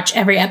we don't watch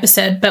every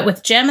episode. But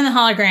with Jem and the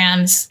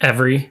Holograms,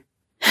 every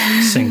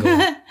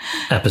single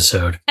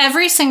episode.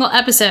 Every single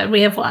episode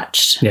we have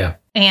watched. Yeah.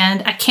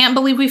 And I can't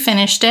believe we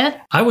finished it.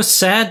 I was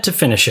sad to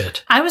finish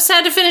it. I was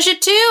sad to finish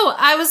it too.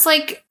 I was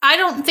like, I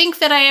don't think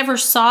that I ever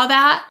saw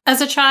that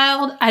as a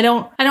child. I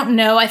don't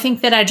know. I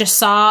think that I just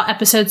saw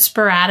episodes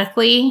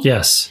sporadically.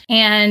 Yes.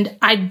 And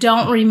I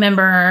didn't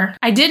remember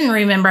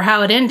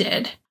how it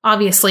ended.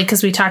 Obviously,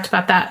 because we talked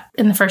about that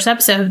in the first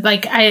episode.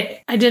 Like,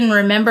 I didn't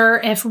remember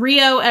if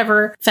Rio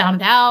ever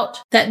found out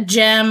that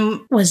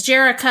Jem was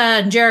Jerrica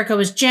and Jerrica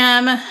was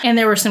Jem. And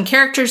there were some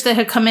characters that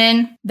had come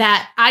in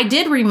that I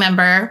did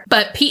remember,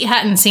 but Pete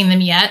hadn't seen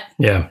them yet.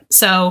 Yeah.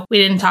 So we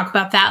didn't talk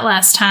about that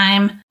last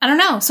time. I don't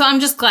know. So I'm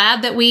just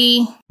glad that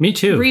we Me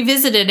too.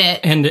 revisited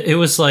it. And it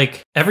was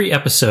like every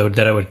episode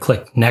that I would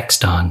click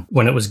next on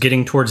when it was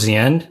getting towards the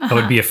end, I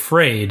would be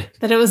afraid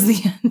that it was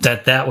the end.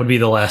 that would be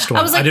the last one.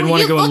 I was like, I didn't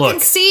want to go and look.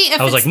 And see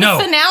if I was it's like, no.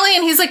 the finale.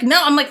 And he's like, no.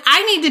 I'm like,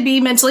 I need to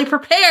be mentally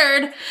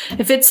prepared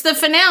if it's the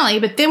finale.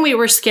 But then we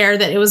were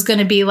scared that it was going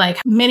to be like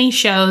many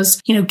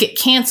shows, get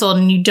canceled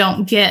and you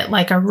don't get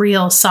like a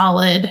real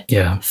solid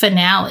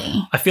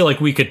finale. I feel like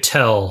we could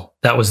tell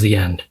that was the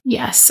end.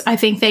 Yes, I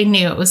think they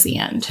knew it was the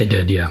end. They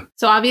did, yeah.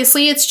 So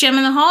obviously it's Jem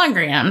and the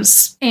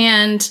Holograms.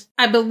 And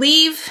I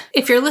believe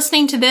if you're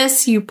listening to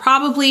this, you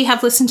probably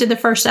have listened to the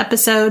first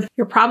episode.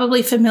 You're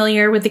probably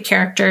familiar with the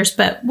characters,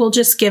 but we'll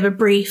just give a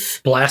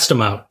brief blast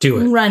them out. Do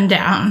it.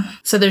 Rundown.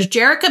 So there's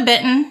Jerrica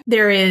Benton.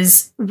 There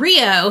is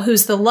Rio,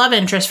 who's the love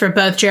interest for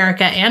both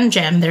Jerrica and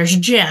Jem. There's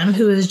Jem,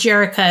 who is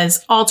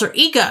Jerrica's alter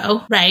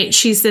ego, right?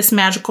 She's this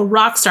magical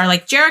rock star.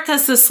 Like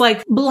Jerrica's this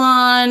like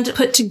blonde,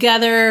 put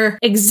together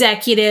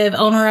executive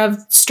owner of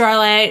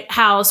Starlight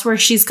House where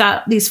she's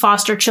got these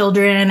foster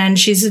children and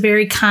she's a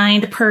very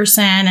kind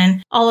person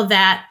and all of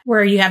that.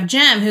 Where you have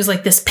Jem, who's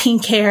like this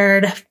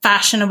pink-haired,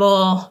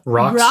 fashionable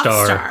rock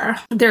star.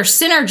 There's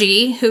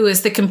Synergy, who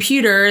is the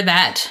computer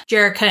that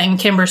Jerrica and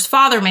Kimber's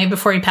father made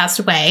before he passed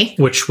away.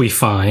 Which we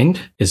find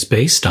is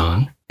based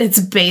on. It's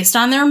based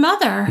on their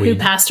mother, who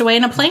passed away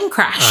in a plane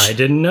crash. I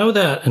didn't know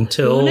that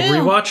until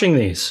rewatching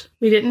these.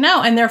 We didn't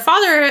know. And their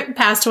father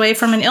passed away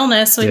from an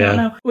illness. So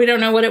we don't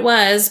know what it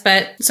was.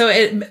 But so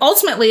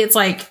ultimately it's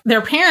like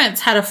their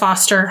parents had a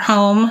foster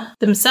home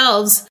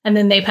themselves and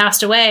then they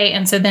passed away.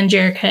 And so then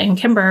Jerrica and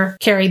Kimber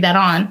carried that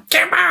on.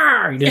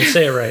 Kimber! You didn't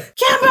say it right.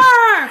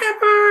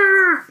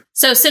 Kimber!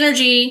 So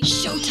Synergy.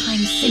 Showtime,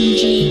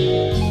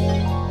 Synergy.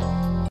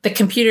 The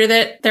computer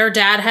that their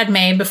dad had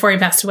made before he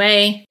passed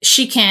away,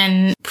 she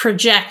can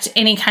project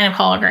any kind of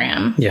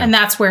hologram. Yeah. And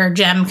that's where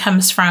Jem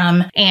comes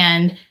from.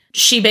 And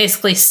she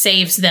basically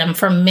saves them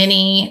from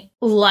many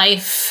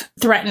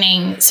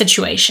life-threatening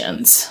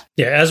situations.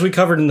 Yeah, as we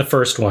covered in the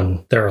first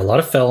one, there are a lot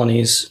of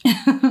felonies.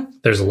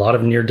 There's a lot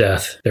of near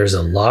death. There's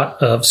a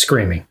lot of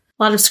screaming.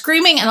 A lot of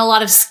screaming and a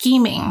lot of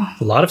scheming.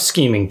 A lot of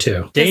scheming,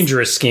 too.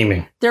 Dangerous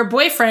scheming. Their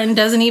boyfriend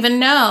doesn't even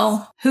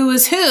know who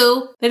is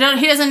who. He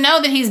doesn't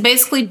know that he's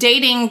basically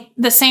dating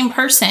the same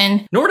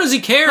person. Nor does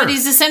he care. But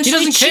he's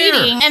essentially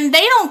cheating. And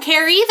they don't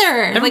care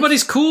either.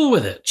 Everybody's cool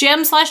with it.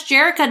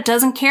 Jem/Jerrica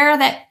doesn't care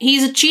that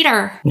he's a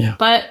cheater. Yeah.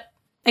 But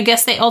I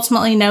guess they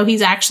ultimately know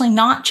he's actually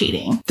not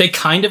cheating. They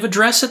kind of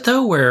address it,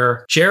 though,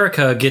 where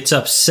Jerrica gets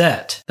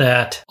upset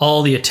that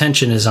all the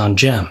attention is on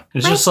Jem.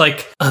 It's just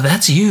like, oh,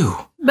 that's you.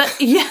 But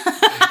yeah.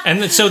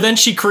 And so then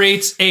she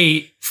creates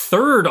a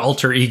third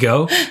alter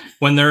ego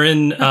when they're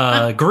in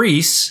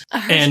Greece.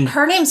 And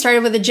her name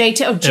started with a J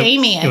too. Oh,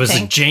 Jamie, I think. It was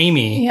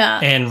Jamie.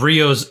 Yeah. And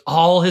Rio's,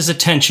 all his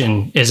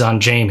attention is on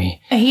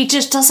Jamie. And he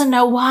just doesn't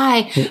know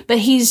why, but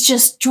he's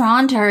just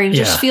drawn to her. He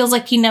just feels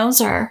like he knows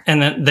her.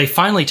 And then they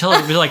finally tell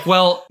her, be like,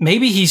 well,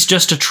 maybe he's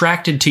just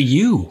attracted to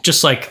you.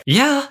 Just like,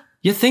 yeah.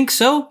 You think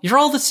so? You're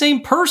all the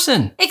same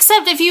person.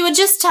 Except if you would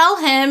just tell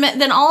him,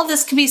 then all of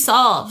this could be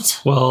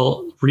solved.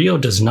 Well, Rio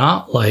does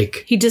not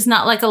like... He does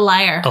not like a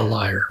liar. A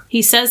liar.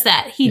 He says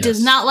that. He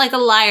does not like a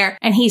liar,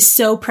 and he's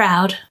so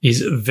proud.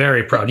 He's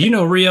very proud. You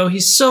know Rio,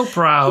 he's so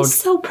proud. He's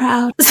so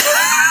proud.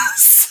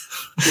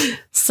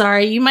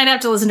 Sorry, you might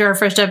have to listen to our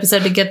first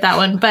episode to get that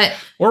one, but...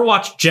 Or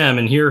watch Jem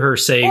and hear her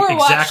say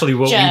exactly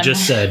what we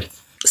just said.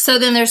 So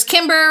then there's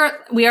Kimber,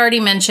 we already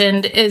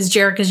mentioned, is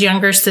Jerrica's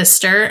younger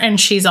sister, and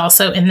she's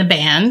also in the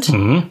band.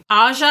 Mm-hmm.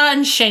 Aja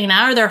and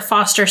Shayna are their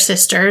foster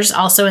sisters,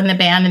 also in the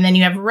band. And then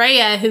you have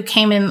Rhea, who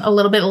came in a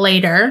little bit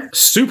later.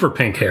 Super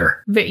pink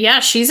hair. But yeah,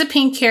 she's a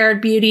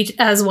pink-haired beauty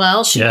as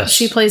well.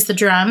 She plays the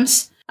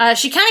drums.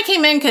 She kind of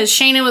came in because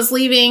Shayna was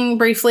leaving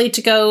briefly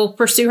to go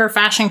pursue her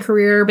fashion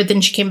career, but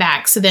then she came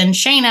back. So then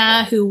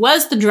Shayna, who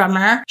was the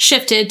drummer,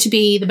 shifted to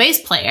be the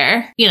bass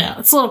player. You know,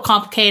 it's a little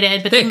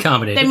complicated, but they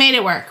accommodated. They made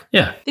it work.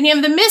 Yeah. Then you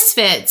have the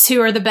Misfits, who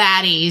are the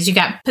baddies. You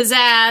got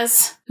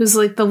Pizzazz, who's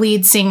like the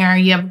lead singer.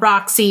 You have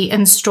Roxy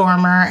and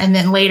Stormer, and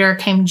then later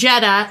came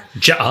Jetta.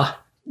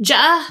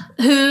 Ja,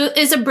 who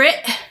is a Brit.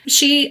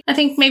 She, I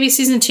think maybe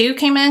season 2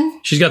 came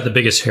in. She's got the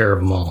biggest hair of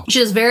them all. She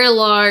has very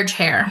large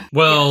hair.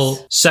 Well,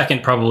 yes.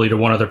 Second probably to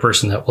one other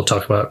person that we'll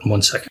talk about in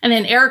 1 second. And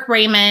then Eric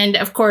Raymond,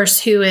 of course,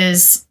 who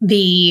is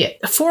the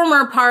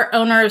former part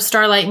owner of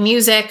Starlight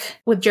Music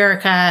with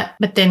Jerrica,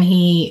 but then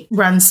he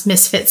runs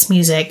Misfits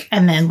Music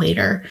and then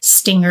later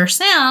Stinger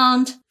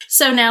Sound.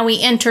 So now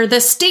we enter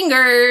the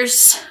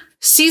Stingers.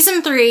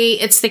 Season 3,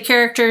 it's the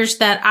characters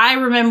that I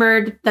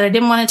remembered that I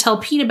didn't want to tell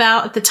Pete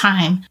about at the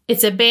time.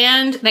 It's a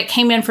band that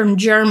came in from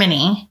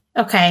Germany.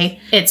 Okay.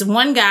 It's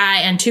one guy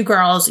and 2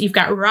 girls. You've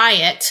got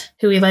Riot,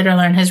 who we later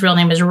learn his real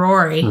name is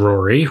Rory.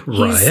 Riot.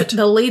 He's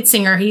the lead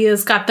singer. He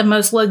has got the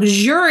most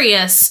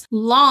luxurious,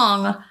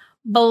 long,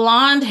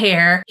 blonde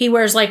hair. He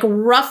wears like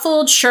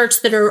ruffled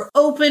shirts that are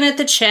open at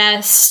the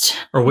chest.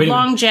 Or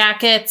long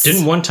jackets.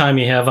 Didn't one time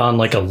he have on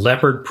like a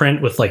leopard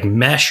print with like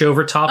mesh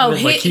over top of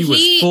it? Like he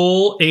was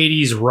full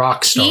 80s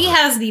rock star. He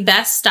has the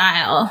best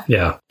style.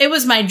 Yeah. It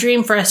was my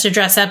dream for us to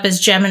dress up as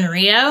Jem and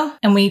Rio.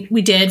 And we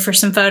did for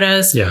some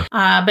photos. Yeah.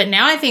 But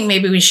now I think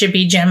maybe we should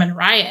be Jem and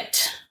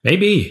Riot.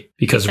 Maybe.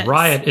 Because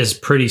Riot is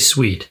pretty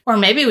sweet. Or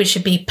maybe we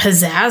should be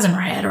Pizzazz and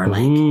Riot, or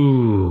like,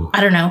 I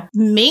don't know,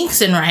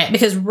 Minx and Riot,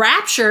 because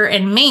Rapture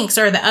and Minx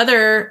are the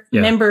other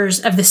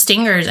members of the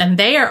Stingers, and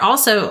they are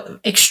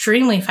also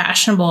extremely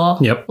fashionable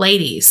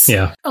ladies.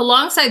 Yeah.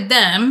 Alongside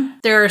them,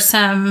 there are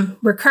some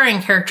recurring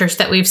characters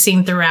that we've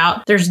seen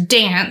throughout. There's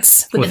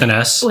Dance. With an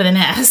S. With an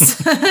S.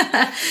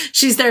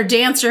 She's their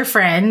dancer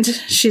friend.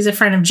 She's a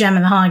friend of Jem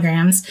and the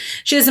Holograms.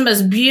 She has the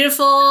most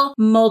beautiful,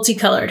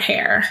 multicolored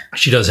hair.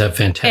 She does have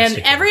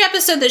fantastic hair. Every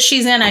episode that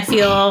she's in, I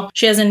feel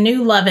she has a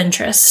new love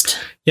interest.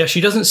 Yeah,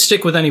 she doesn't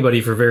stick with anybody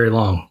for very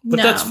long, but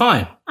that's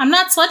fine. I'm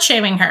not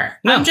slut-shaming her.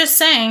 No. I'm just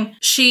saying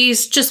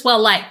she's just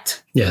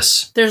well-liked.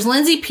 Yes. There's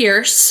Lindsay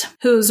Pierce,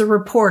 who's a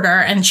reporter,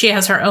 and she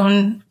has her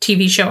own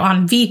TV show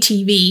on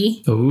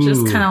VTV, which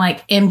is kind of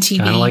like MTV.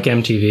 Kind of like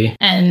MTV.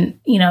 And,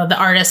 you know, the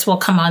artists will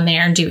come on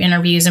there and do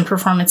interviews and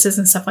performances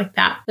and stuff like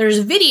that. There's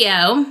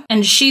Video,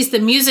 and she's the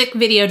music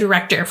video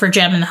director for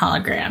Jem and the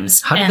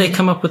Holograms. How did they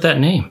come up with that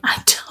name?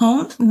 I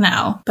don't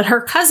know. But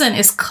her cousin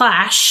is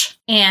Clash,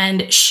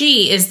 and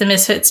she is the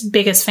Misfits'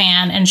 biggest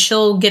fan, and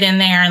she'll get in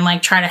there and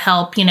like try to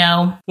help, you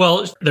know.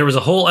 Well, there was a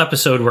whole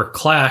episode where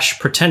Clash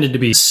pretended to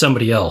be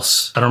somebody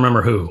else. I don't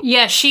remember who.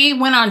 Yeah, she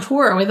went on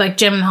tour with like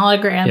Jem and the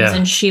Holograms,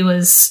 and she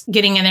was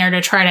getting in there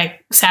to try to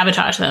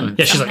sabotage them.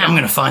 Yeah, she's like, I'm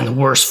going to find the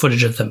worst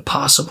footage of them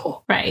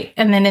possible. Right.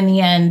 And then in the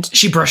end,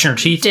 she brushing her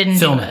teeth, didn't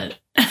film do it.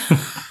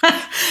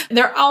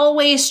 They're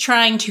always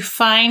trying to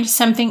find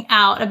something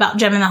out about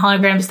Jem and the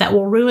Holograms that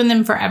will ruin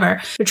them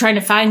forever. They're trying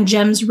to find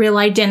Jem's real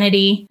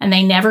identity, and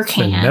they never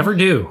can. They never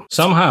do.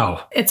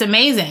 Somehow. It's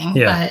amazing.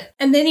 Yeah.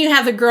 And then you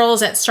have the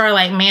girls at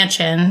Starlight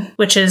Mansion,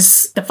 which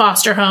is the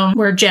foster home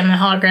where Jem and the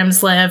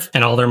Holograms live.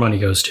 And all their money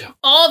goes to.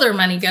 All their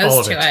money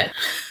goes to it.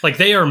 Like,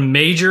 they are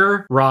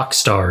major rock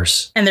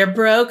stars. And they're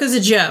broke as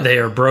a joke. They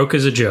are broke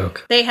as a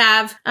joke. They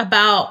have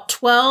about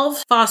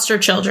 12 foster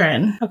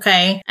children,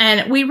 okay?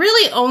 And we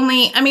really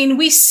only, I mean,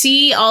 we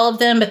see all of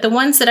them, but the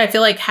ones that I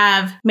feel like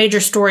have major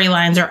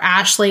storylines are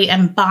Ashley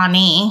and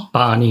Bonnie.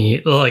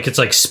 Bonnie, like it's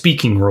like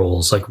speaking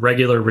roles, like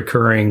regular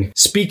recurring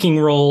speaking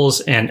roles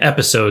and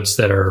episodes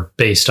that are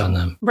based on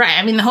them. Right.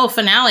 I mean, the whole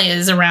finale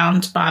is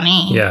around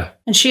Bonnie. Yeah.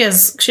 And she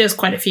has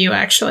quite a few,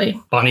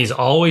 actually. Bonnie's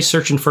always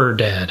searching for her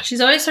dad.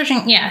 She's always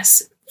searching,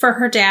 yes, for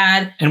her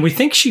dad. And we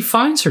think she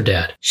finds her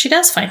dad. She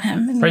does find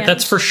him. Right,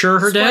 that's for sure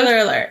her dad? Spoiler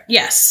alert,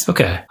 yes.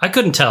 Okay. I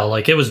couldn't tell.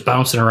 Like, it was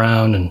bouncing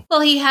around and...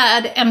 Well, he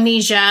had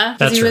amnesia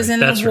because he was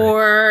in the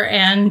war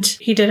and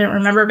he didn't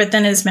remember, but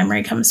then his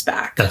memory comes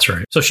back. That's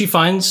right. So she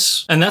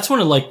finds... And that's one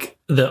of, like,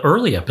 the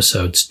early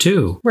episodes,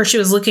 too. Where she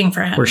was looking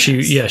for him. Where she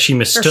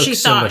mistook somebody. Or she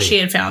thought she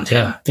had found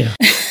him. Yeah.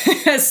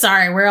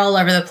 Sorry, we're all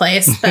over the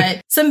place.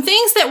 But some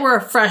things that were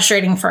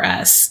frustrating for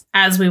us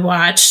as we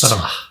watched.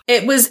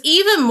 It was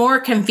even more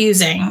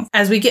confusing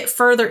as we get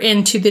further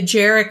into the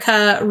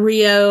Jerrica,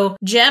 Rio,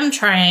 Jem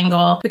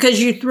triangle,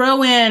 because you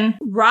throw in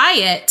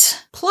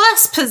Riot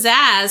plus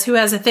Pizzazz, who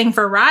has a thing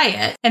for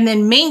Riot, and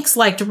then Minx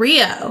liked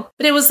Rio.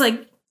 But it was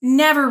like,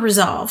 never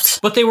resolved.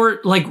 But they were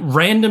like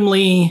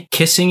randomly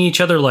kissing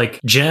each other, like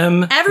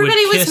Jem.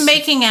 Everybody would was kiss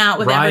making out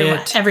with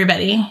Riot.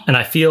 everybody. And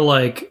I feel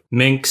like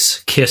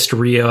Minx kissed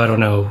Rio. I don't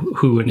know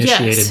who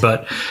initiated, Yes.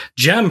 but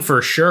Jem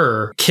for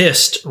sure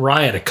kissed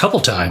Riot a couple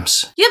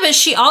times. Yeah, but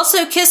she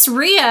also kissed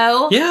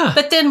Rio. Yeah.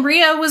 But then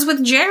Rio was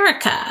with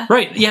Jerrica.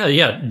 Right.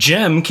 Yeah.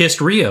 Jem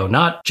kissed Rio,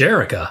 not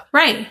Jerrica.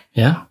 Right.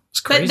 Yeah. It's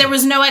crazy. But there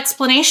was no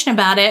explanation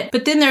about it.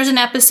 But then there's an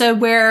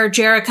episode where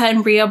Jerrica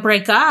and Rio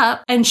break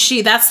up, and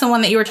that's the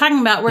one that you were talking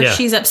about, where Yeah.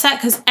 she's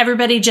upset because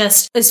everybody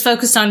just is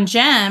focused on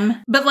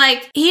Jem. But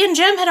like, he and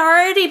Jem had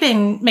already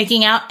been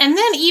making out. And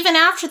then even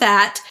after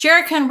that,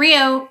 Jerrica and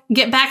Rio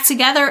get back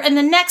together, and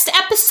the next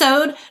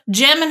episode,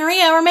 Jem and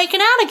Rio are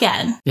making out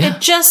again. Yeah.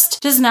 It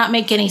just does not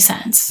make any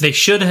sense. They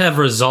should have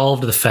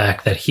resolved the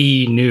fact that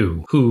he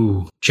knew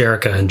who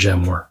Jerrica and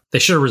Jem were. They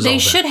should have resolved They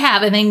that. should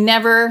have, and they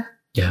never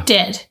Yeah.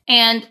 did.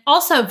 And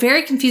also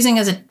very confusing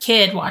as a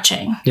kid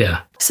watching.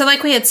 Yeah. So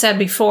like we had said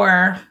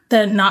before,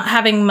 the not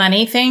having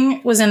money thing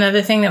was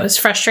another thing that was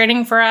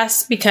frustrating for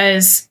us,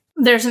 because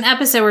there's an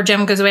episode where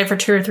Jem goes away for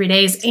 2 or 3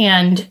 days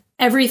and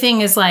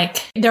everything is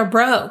like, they're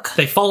broke.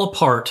 They fall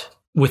apart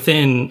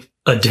within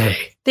a day.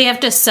 They have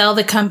to sell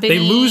the company. They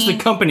lose the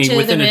company to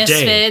within the a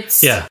day.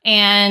 Misfits, Yeah.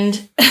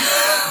 And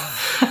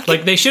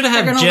Like they should have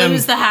they're had going to Jem.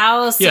 lose the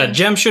house. Yeah, and-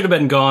 Jem should have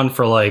been gone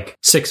for like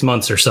 6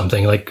 months or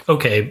something. Like,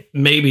 okay,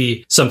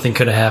 maybe something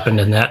could have happened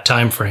in that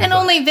time frame. And but-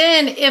 only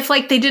then if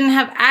like they didn't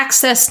have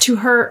access to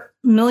her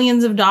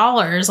millions of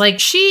dollars. Like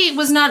she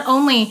was not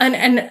only,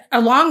 and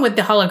along with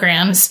the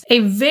holograms, a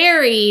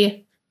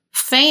very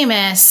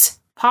famous,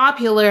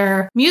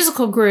 popular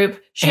musical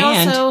group. She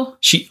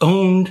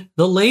owned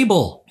the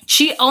label.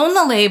 She owned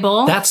the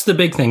label. That's the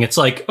big thing. It's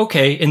like,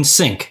 okay,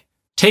 NSYNC.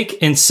 Take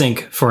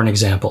NSYNC for an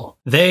example.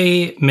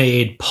 They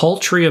made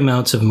paltry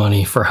amounts of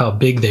money for how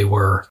big they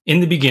were in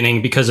the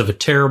beginning because of a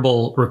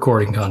terrible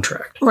recording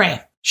contract.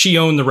 Right. She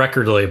owned the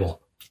record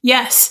label.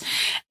 Yes.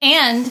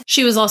 And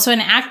she was also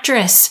an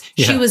actress.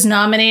 Yeah. She was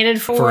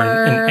nominated for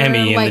an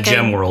Emmy in like the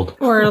Gem world.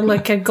 Or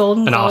like a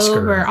Golden An Globe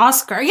Oscar. or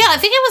Oscar. Yeah, I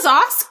think it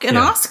was an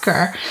Yeah.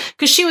 Oscar.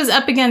 Because she was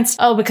up against,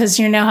 because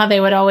you know how they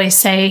would always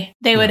say,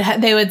 they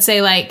would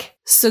say like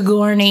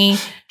Sigourney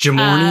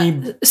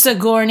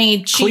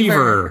Jamorny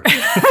Cheever.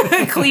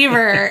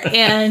 Cleaver.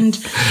 And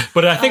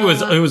But I think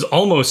it was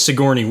almost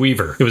Sigourney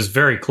Weaver. It was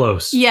very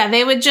close. yeah,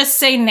 they would just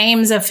say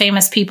names of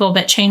famous people,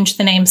 but change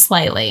the name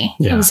slightly.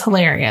 Yeah. It was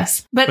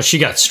hilarious. But she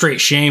got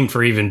straight shamed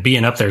for even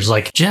being up there. It's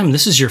like, Jem,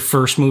 this is your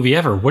first movie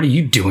ever. What are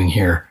you doing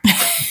here?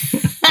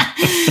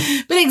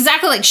 But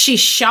exactly, like she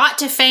shot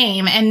to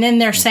fame, and then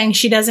they're saying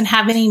she doesn't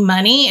have any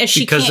money if she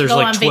Because can't there's go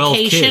like on 12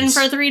 vacation kids.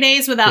 for 3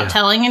 days without Yeah.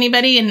 telling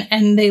anybody,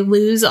 and they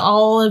lose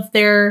all of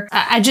their.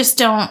 I just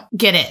don't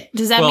get it.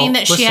 Does that Well, mean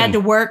that she had listen. to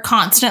work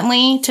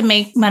constantly to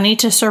make money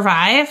to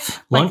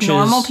survive, like Lunches-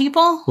 normal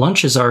people?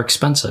 Lunches are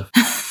expensive.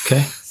 Okay.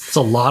 It's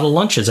a lot of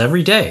lunches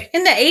every day.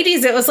 In the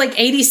 80s, it was like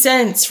 80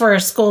 cents for a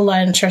school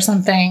lunch or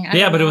something. I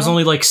Yeah, don't but it was know.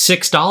 only like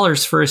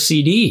 $6 for a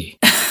CD.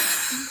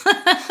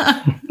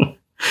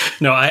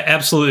 No, I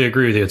absolutely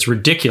agree with you. It's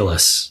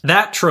ridiculous.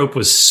 That trope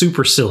was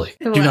super silly.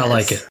 It Do not was.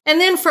 like it. And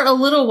then for a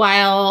little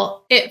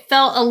while, it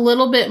felt a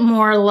little bit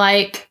more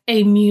like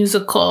a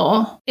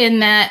musical in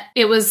that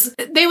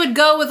they would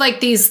go with like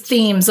these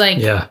themes like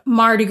Yeah.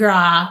 Mardi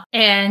Gras,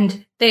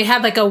 and they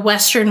had like a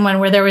Western one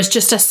where there was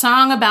just a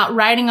song about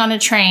riding on a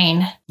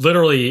train.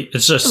 Literally,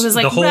 it's just It was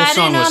like the whole riding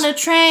song was, on a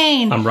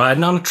train. I'm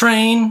riding on a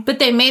train. But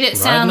they made it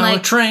sound Riding on a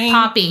like train.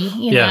 poppy,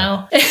 you Yeah.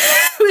 know.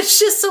 It was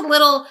just a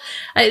little.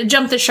 I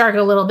jumped the shark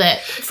a little bit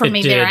for It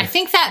me there. did. I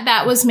think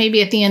that was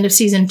maybe at the end of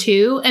season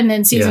 2, and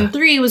then season Yeah.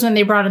 3 was when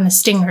they brought in the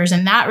stingers,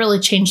 and that really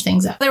changed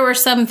things up. There were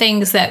some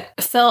things that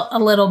felt a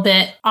little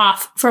bit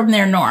off from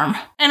their norm,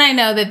 and I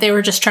know that they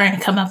were just trying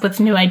to come up with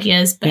new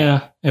ideas. But Yeah.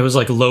 It was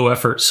like low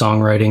effort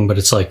songwriting, but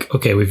it's like,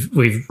 okay, we've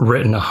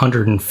written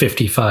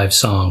 155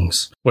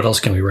 songs. What else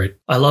can we write?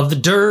 I love the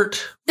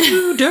dirt.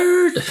 Ooh,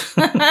 dirt.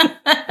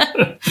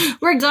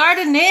 we're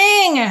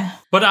gardening.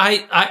 But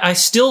I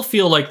still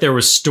feel like there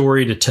was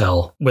story to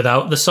tell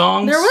without the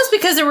songs. There was,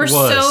 because there were Was.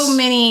 so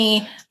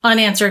many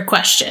unanswered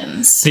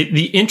questions.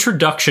 The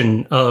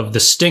introduction of the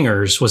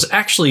Stingers was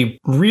actually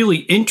really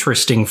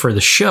interesting for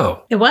the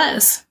show. It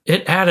was.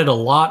 It added a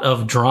lot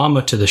of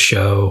drama to the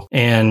show,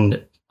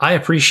 and I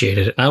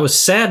appreciated it. I was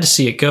sad to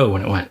see it go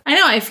when it went. I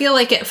know. I feel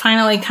like it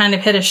finally kind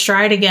of hit a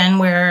stride again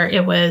where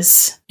it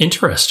was,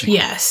 Interesting.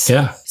 yes.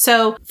 Yeah.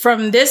 So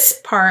from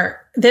this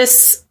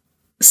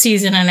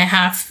season and a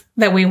half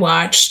that we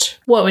watched,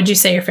 what would you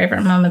say your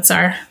favorite moments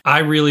are? I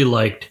really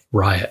liked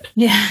Riot.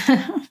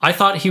 Yeah. I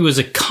thought he was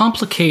a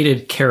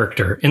complicated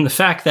character in the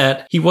fact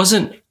that he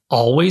wasn't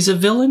always a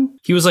villain.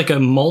 He was like a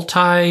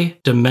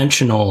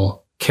multi-dimensional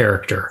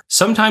character.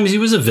 Sometimes he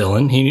was a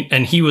villain,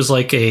 he was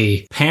like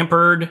a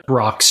pampered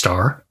rock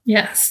star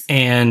Yes.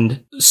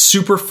 and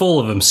super full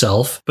of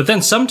himself. But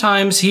then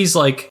sometimes he's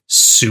like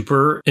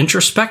super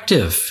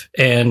introspective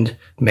and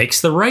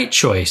makes the right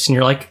choice. And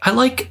you're like, I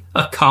like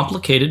a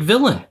complicated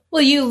villain.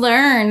 Well, you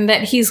learn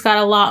that he's got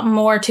a lot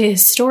more to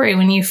his story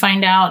when you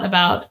find out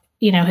about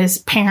his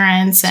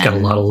parents. It's got a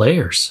lot of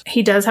layers.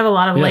 He does have a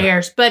lot of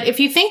layers. But if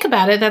you think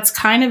about it, that's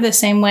kind of the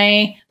same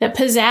way that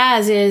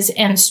Pizzazz is,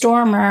 and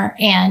Stormer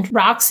and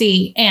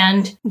Roxy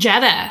and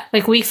Jetta.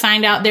 Like, we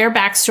find out their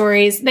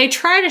backstories. They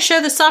try to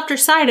show the softer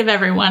side of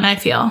everyone, I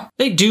feel.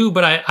 They do,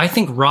 but I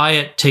think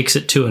Riot takes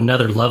it to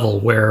another level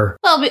where...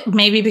 Well,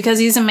 maybe because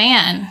he's a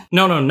man.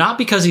 No, not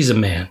because he's a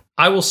man.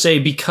 I will say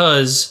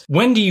because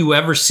when do you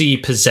ever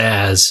see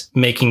Pizzazz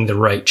making the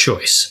right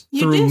choice?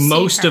 Through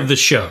most of the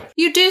show.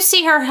 You do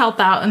see her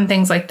help out and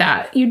things like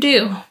that. You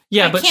do.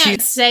 Yeah, I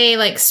can't say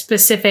like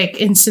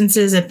specific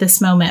instances at this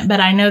moment, but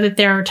I know that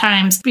there are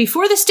times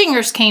before the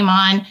Stingers came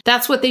on,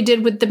 that's what they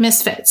did with the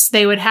Misfits.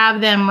 They would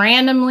have them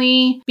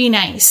randomly be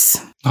nice.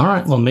 All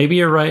right. Well, maybe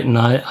you're right. And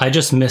I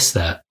just miss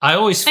that. I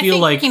always feel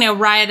like,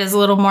 Riot is a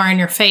little more in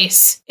your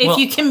face. If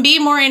you can be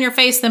more in your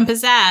face than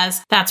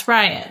Pizzazz, that's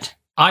Riot.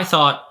 I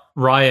thought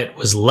Riot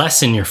was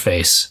less in your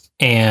face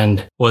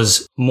and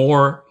was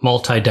more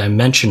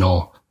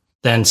multidimensional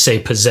than,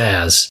 say,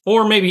 Pizzazz.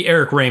 Or maybe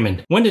Eric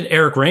Raymond. When did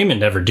Eric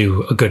Raymond ever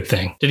do a good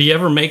thing? Did he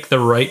ever make the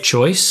right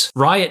choice?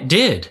 Riot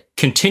did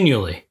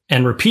continually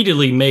and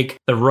repeatedly make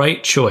the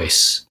right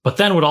choice, but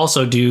then would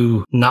also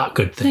do not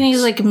good things. Then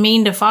he's like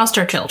mean to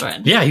foster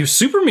children. Yeah, he was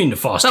super mean to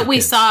foster kids. But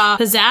we saw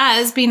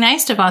Pizzazz be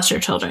nice to foster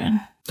children.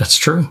 That's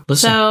true.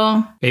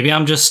 Listen, maybe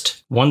I'm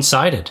just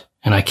one-sided.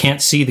 And I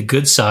can't see the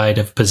good side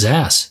of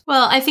Pizzazz.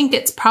 Well, I think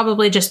it's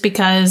probably just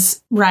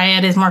because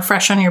Riot is more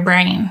fresh on your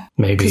brain.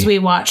 Maybe. Because we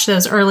watched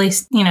those early,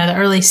 the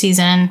early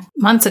season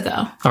months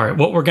ago. All right.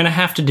 What we're going to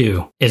have to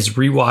do is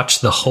rewatch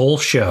the whole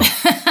show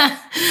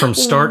from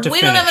start to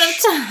finish. We don't have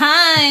enough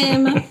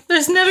time.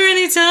 There's never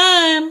any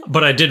time.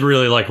 But I did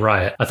really like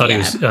Riot. I thought he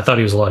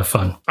was a lot of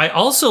fun. I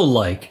also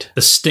liked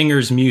the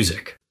Stingers'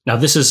 music. Now,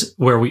 this is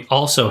where we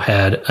also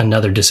had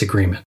another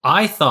disagreement.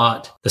 I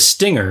thought the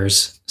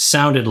Stingers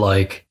sounded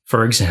like,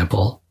 for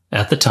example,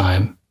 at the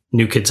time,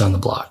 New Kids on the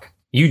Block.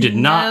 You did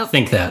not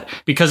think that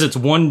because it's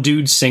one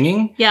dude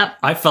singing. Yep.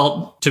 I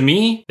felt, to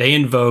me, they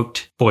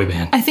invoked boy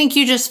band. I think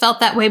you just felt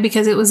that way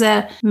because it was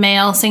a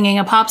male singing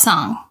a pop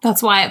song.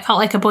 That's why it felt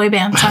like a boy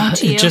band song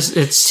to you.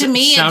 It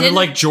sounded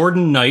like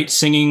Jordan Knight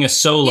singing a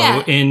solo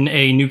in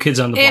a New Kids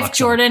on the Block song. If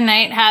Jordan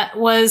Knight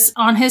was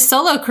on his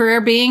solo career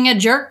being a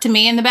jerk to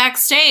me in the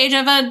backstage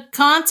of a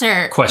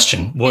concert.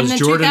 Question. Was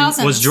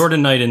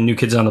Jordan Knight in New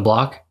Kids on the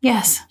Block?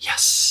 Yes.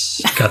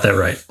 Yes. Got that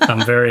right.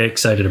 I'm very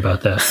excited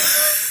about that.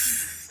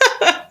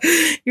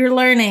 You're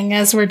learning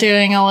as we're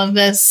doing all of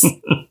this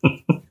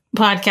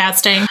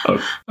podcasting.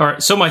 Oh, all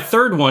right. So my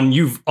third one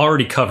you've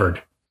already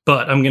covered,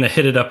 but I'm going to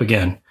hit it up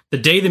again. The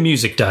Day the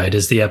Music Died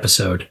is the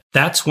episode.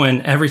 That's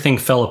when everything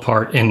fell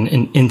apart in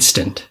an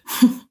instant.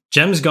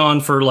 Jem's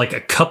gone for like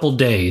a couple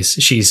days.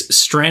 She's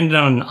stranded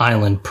on an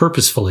island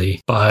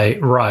purposefully by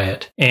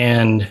Riot.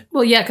 And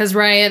well, yeah, because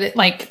Riot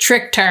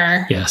tricked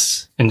her.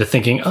 Yes. Into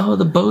thinking, oh,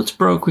 the boat's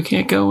broke. We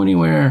can't go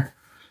anywhere.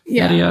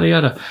 Yada, yada,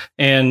 yada.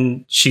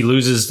 And she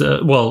loses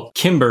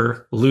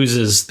Kimber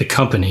loses the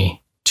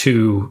company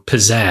to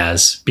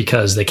Pizzazz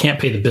because they can't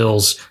pay the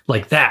bills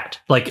like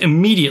that. Like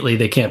immediately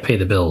they can't pay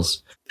the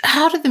bills.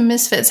 How do the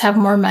Misfits have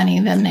more money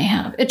than they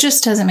have? It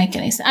just doesn't make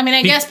any sense. I mean,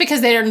 I guess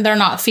because they're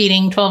not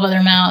feeding 12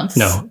 other mouths.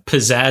 No,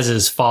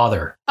 Pizzazz's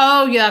father.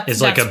 Oh, yeah,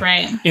 that's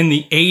right. In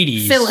the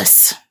 80s.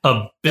 Phyllis.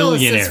 A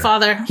billionaire. Phyllis's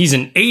father. He's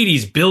an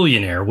 80s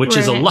billionaire, which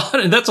is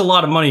that's a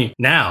lot of money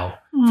now.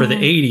 For the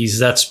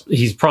 80s,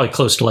 he's probably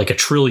close to like a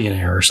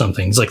trillionaire or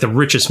something. He's like the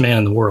richest man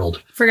in the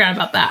world. Forgot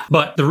about that.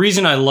 But the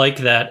reason I like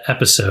that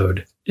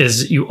episode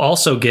is you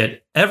also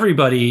get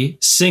everybody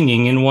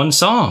singing in one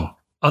song.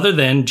 Other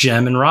than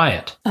Jem and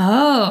Riot.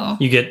 Oh.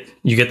 You get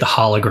the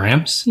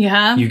holograms.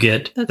 Yeah. You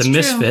get the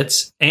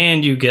Misfits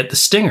and you get the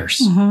Stingers.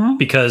 Mm-hmm.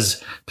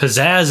 Because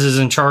Pizzazz is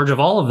in charge of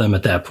all of them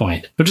at that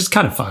point, which is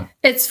kind of fun.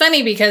 It's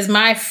funny because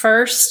my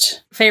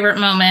first favorite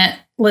moment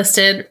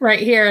listed right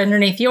here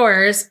underneath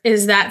yours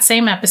is that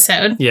same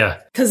episode. Yeah.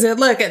 Because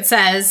it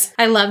says,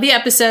 I love the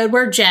episode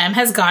where Jem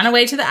has gone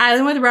away to the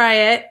island with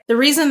Riot. The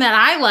reason that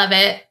I love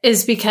it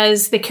is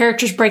because the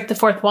characters break the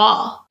fourth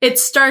wall. It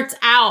starts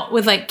out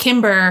with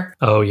Kimber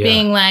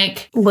being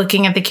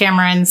looking at the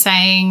camera and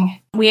saying,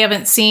 we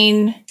haven't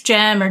seen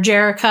Jem or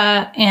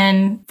Jerrica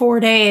in 4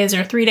 days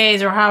or 3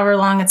 days or however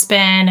long it's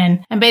been.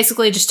 And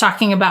basically just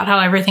talking about how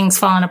everything's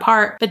fallen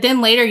apart. But then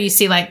later you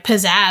see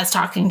Pizzazz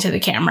talking to the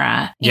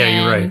camera.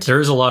 Yeah, you're right. There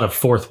is a lot of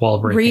fourth wall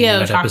breaking Rio in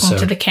that talking episode.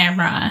 to the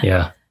camera.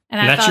 Yeah.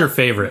 And that's your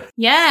favorite.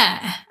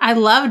 Yeah. I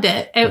loved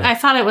it. I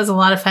thought it was a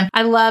lot of fun.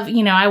 I love,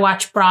 I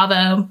watch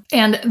Bravo,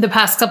 and the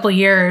past couple of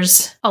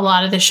years, a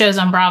lot of the shows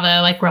on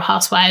Bravo, like Real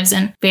Housewives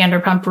and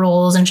Vanderpump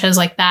Rules and shows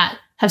like that,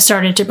 have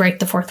started to break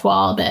the fourth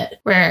wall a bit,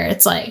 where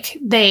it's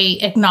they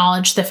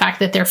acknowledge the fact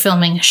that they're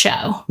filming a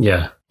show.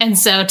 Yeah. And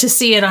so to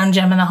see it on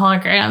Jem and the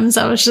Holograms,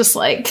 I was just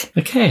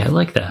okay, I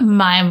like that.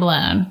 Mind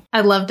blown.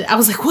 I loved it. I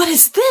was like, what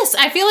is this?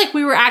 I feel like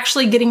we were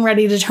actually getting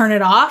ready to turn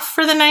it off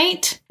for the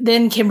night.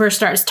 Then Kimber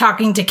starts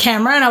talking to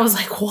camera, and I was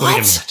like, what? Wait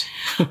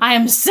a minute. I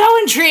am so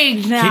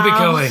intrigued now. Keep it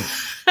going.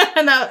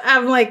 And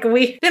I'm like,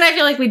 then I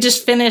feel like we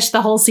just finished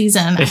the whole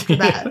season after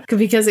that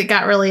because it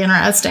got really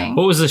interesting.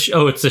 What was the show?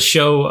 Oh, it's the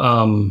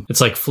show.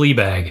 It's like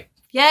Fleabag.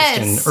 Yes.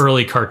 Just in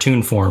early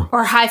cartoon form.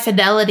 Or High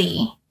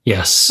Fidelity.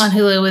 Yes. On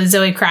Hulu with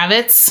Zoe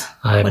Kravitz.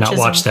 I have not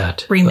watched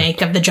that.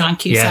 Remake of the John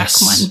Cusack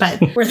one. But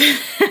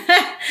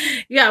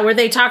where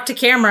they talk to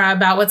camera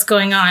about what's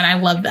going on. I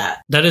love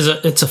that.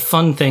 It's a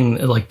fun thing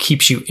that like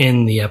keeps you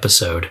in the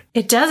episode.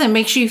 It does. It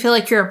makes you feel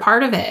like you're a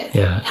part of it.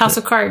 Yeah. House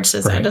of Cards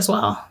does that as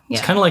well. Yeah.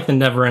 It's kind of like the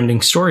never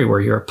ending story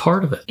where you're a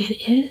part of it.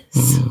 It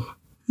is.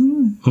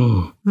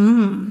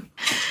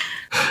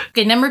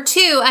 Okay, number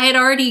 2, I had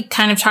already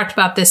kind of talked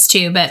about this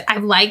too, but I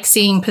like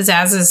seeing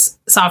Pizzazz's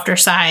softer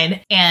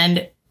side,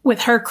 and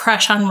with her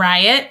crush on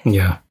Riot,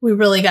 we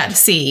really got to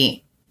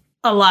see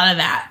a lot of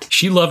that.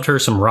 She loved her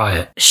some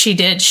Riot. She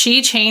did.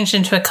 She changed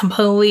into a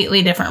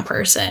completely different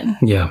person.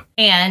 Yeah.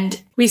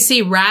 And we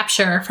see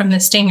Rapture from the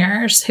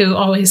Stingers, who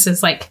always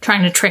is like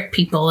trying to trick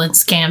people and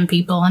scam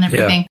people and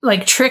everything.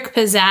 Like trick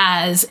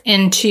Pizzazz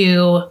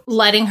into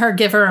letting her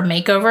give her a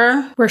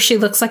makeover where she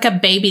looks like a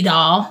baby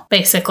doll,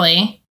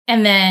 basically.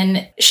 And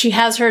then she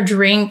has her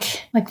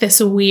drink like this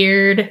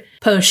weird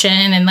potion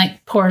and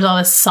like pours all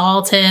this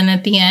salt in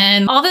at the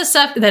end. All this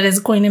stuff that is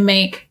going to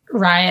make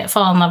Riot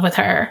fall in love with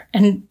her.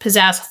 And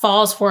Pizzazz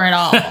falls for it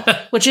all,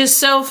 which is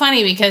so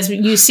funny because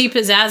you see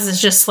Pizzazz as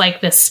just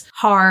like this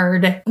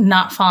hard,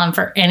 not falling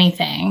for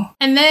anything.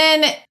 And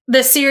then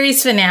the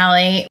series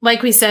finale,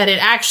 like we said,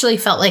 it actually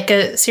felt like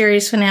a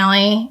series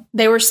finale.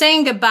 They were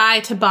saying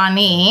goodbye to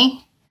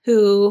Bonnie,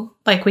 who,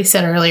 like we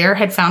said earlier,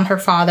 had found her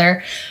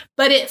father.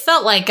 But it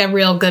felt like a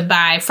real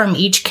goodbye from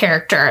each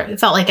character. It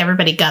felt like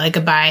everybody got a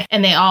goodbye.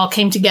 And they all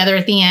came together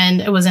at the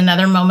end. It was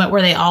another moment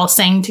where they all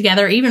sang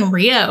together. Even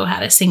Rio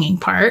had a singing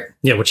part.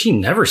 Yeah, which he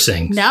never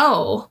sings.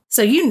 No.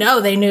 So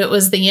they knew it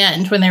was the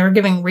end when they were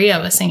giving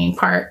Rio a singing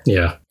part.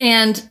 Yeah.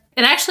 And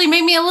it actually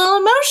made me a little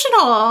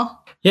emotional.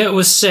 Yeah, it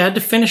was sad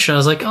to finish. I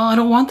was like, oh, I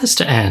don't want this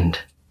to end.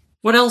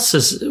 What else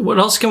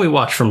can we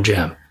watch from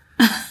Jem?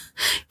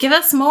 Give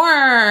us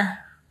more.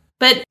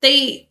 But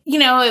they,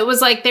 it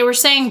was like they were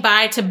saying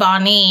bye to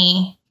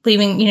Bonnie,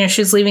 leaving, she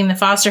was leaving the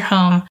foster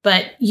home,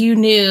 but you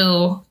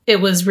knew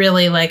it was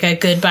really like a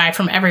goodbye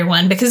from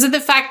everyone because of the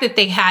fact that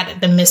they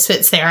had the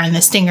Misfits there and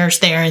the Stingers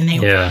there and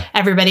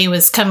everybody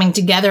was coming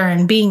together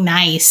and being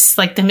nice.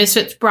 Like the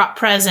Misfits brought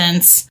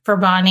presents for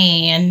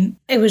Bonnie and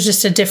it was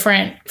just a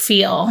different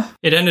feel.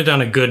 It ended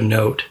on a good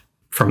note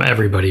from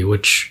everybody,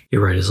 which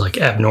you're right is like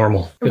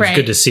abnormal. It was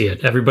good to see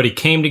it. Everybody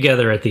came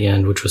together at the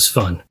end, which was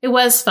fun. It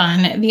was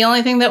fun. The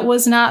only thing that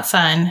was not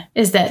fun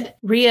is that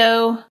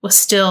Rio was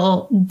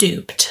still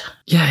duped.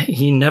 Yeah,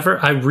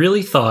 I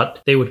really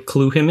thought they would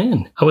clue him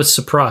in. I was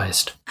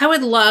surprised. I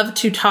would love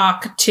to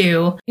talk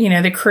to,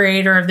 the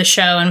creator of the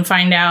show and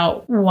find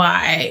out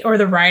why, or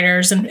the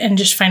writers and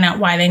just find out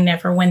why they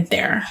never went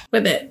there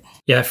with it.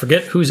 Yeah, I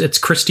forget it's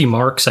Christy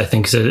Marks, I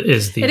think,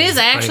 is the It is.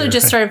 I actually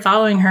just started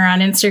following her on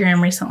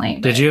Instagram recently.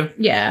 Did you?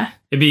 Yeah.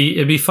 It'd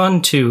be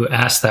fun to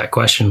ask that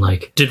question,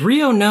 like, did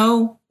Rio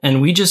know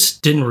and we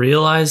just didn't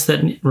realize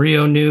that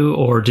Rio knew,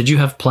 or did you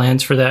have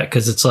plans for that?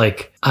 Because it's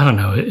like, I don't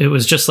know, it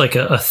was just like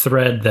a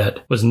thread that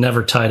was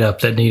never tied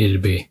up that needed to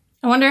be.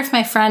 I wonder if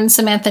my friend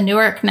Samantha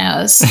Newark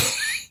knows.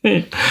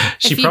 She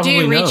if you probably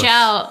do, knows. reach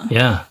out.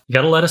 Yeah, you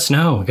got to let us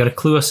know. You got to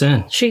clue us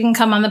in. She can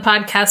come on the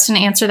podcast and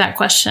answer that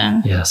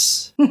question.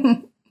 Yes.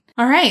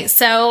 All right,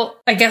 so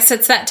I guess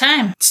it's that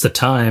time. It's the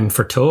time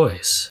for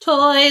toys.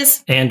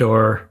 Toys. And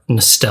or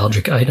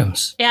nostalgic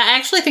items. Yeah, I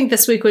actually think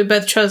this week we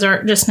both chose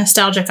our just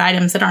nostalgic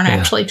items that aren't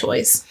actually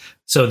toys.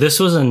 So this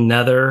was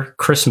another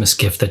Christmas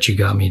gift that you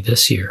got me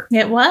this year.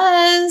 It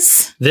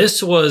was.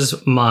 This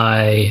was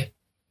my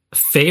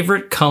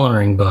favorite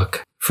coloring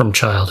book from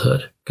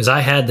childhood, because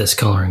I had this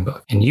coloring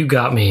book and you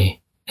got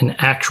me an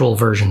actual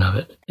version of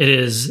it. It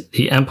is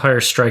the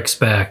Empire Strikes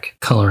Back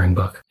coloring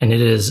book, and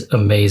it is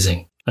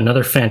amazing.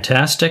 Another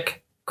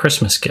fantastic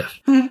Christmas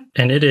gift.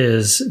 And it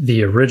is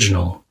the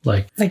original,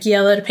 like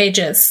yellowed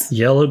pages.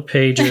 Yellowed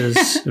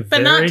pages, but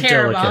very not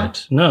terrible.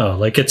 delicate. No,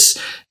 like this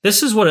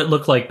is what it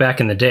looked like back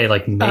in the day,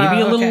 like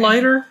maybe a little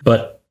lighter,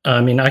 but I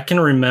mean, I can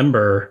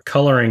remember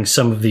coloring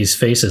some of these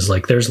faces.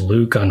 Like there's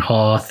Luke on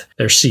Hoth,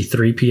 there's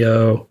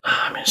C-3PO.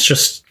 I mean, it's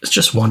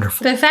just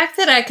wonderful. The fact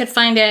that I could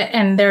find it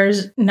and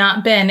there's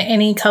not been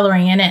any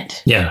coloring in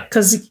it. Yeah.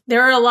 Because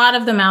there are a lot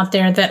of them out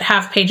there that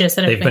have pages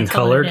that have been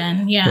colored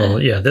in. Yeah. Well,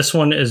 yeah, this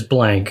one is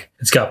blank.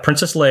 It's got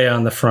Princess Leia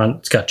on the front.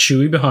 It's got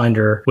Chewie behind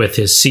her with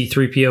his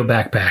C-3PO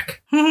backpack.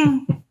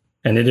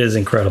 And it is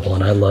incredible,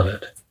 and I love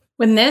it.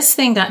 When this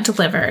thing got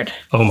delivered.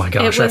 Oh my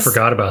gosh, I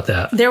forgot about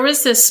that. There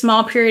was this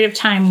small period of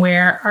time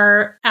where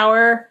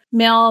our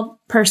mail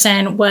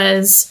person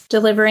was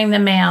delivering the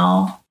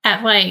mail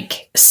at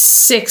like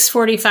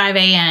 6:45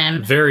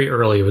 a.m. Very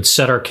early. It would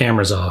set our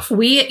cameras off.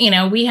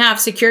 We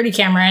have security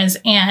cameras,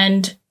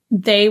 and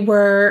they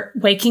were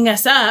waking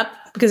us up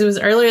because it was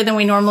earlier than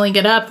we normally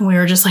get up, and we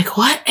were just like,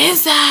 what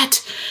is that?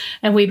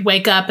 And we'd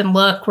wake up and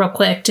look real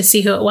quick to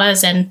see who it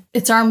was. And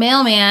it's our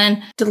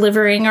mailman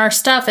delivering our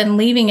stuff and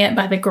leaving it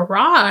by the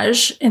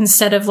garage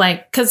instead of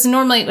like, because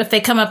normally if they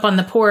come up on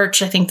the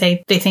porch, I think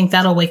they think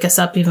that'll wake us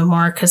up even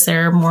more because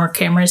there are more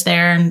cameras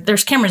there and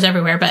there's cameras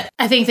everywhere. But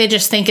I think they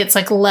just think it's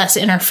like less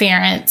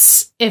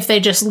interference if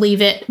they just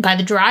leave it by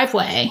the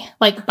driveway,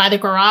 like by the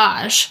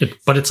garage.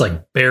 But it's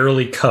like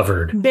barely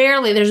covered.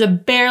 Barely. There's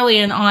barely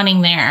an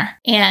awning there.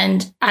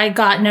 And I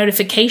got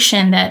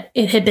notification that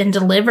it had been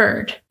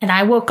delivered. And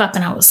I woke up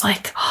and I was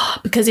like,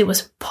 because it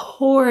was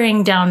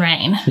pouring down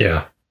rain.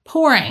 Yeah.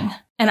 Pouring.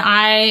 And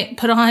I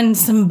put on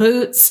some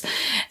boots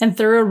and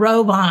threw a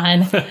robe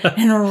on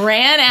and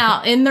ran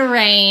out in the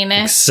rain.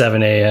 Like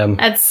 7 a.m.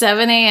 At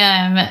 7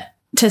 a.m.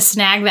 to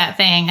snag that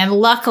thing. And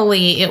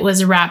luckily it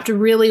was wrapped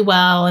really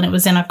well and it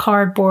was in a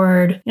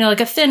cardboard,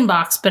 like a thin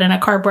box, but in a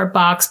cardboard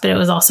box, but it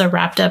was also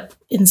wrapped up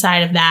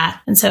inside of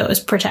that. And so it was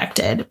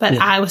protected. But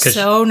I was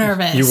so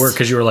nervous.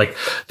 Because you were like,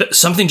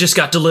 something just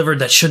got delivered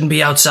that shouldn't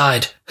be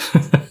outside.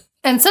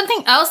 And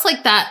something else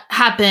like that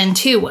happened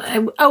too.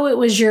 Oh, it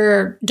was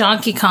your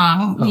Donkey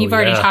Kong. You've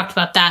already talked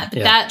about that.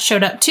 Yeah. That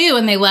showed up too,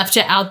 and they left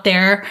it out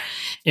there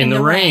in the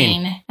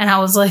rain. And I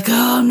was like,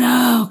 oh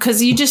no,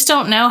 because you just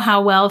don't know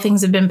how well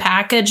things have been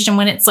packaged. And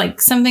when it's like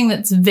something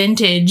that's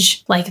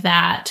vintage like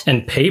that.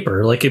 And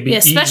paper, like it'd be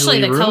especially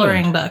the ruined.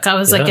 Coloring book. I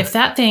was like, if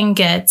that thing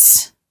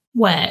gets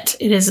wet,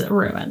 it is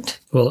ruined.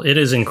 Well, it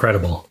is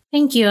incredible.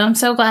 Thank you. I'm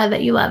so glad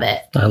that you love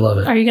it. I love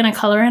it. Are you going to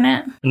color in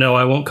it? No,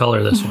 I won't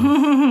color this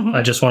one.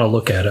 I just want to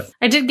look at it.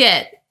 I did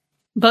get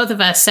both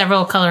of us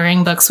several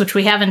coloring books, which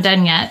we haven't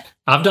done yet.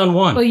 I've done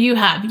one. Well, you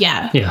have,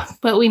 yeah. Yeah.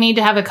 But we need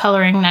to have a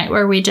coloring night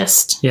where we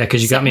just... Yeah,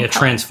 because you got me a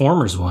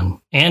Transformers one.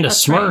 And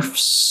That's a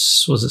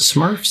Smurfs. Right. Was it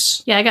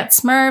Smurfs? Yeah, I got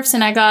Smurfs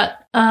and I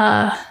got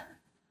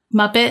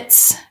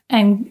Muppets.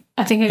 And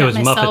I think I got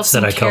myself Muppets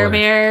some that I Care colored.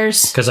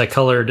 Bears. Because I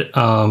colored,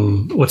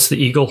 what's the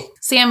eagle?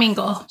 Sam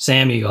Eagle.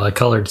 Sam Eagle. I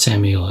colored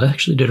Sam Eagle. I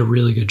actually did a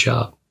really good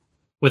job.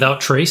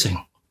 Without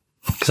tracing.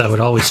 Because I would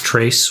always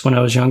trace when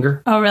I was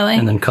younger. Oh, really?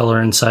 And then color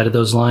inside of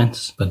those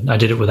lines. But I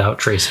did it without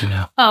tracing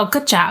now. Oh,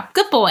 good job.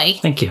 Good boy.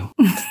 Thank you.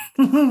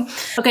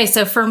 Okay,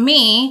 so for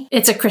me,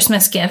 it's a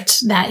Christmas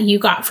gift that you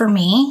got for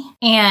me.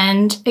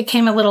 And it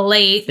came a little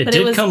late. It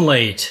did come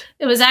late.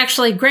 It was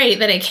actually great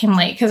that it came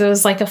late because it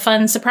was like a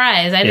fun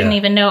surprise. I didn't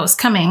even know it was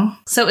coming.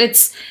 So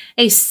it's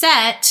a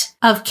set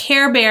of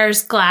Care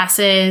Bears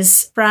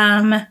glasses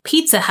from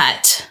Pizza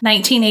Hut,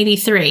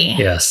 1983.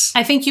 Yes.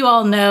 I think you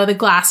all know the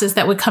glasses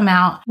that would come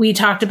out. We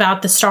talked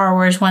about the Star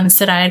Wars ones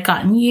that I had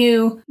gotten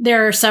you.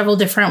 There are several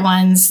different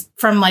ones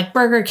from like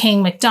Burger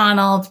King,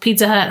 McDonald's,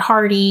 Pizza Hut,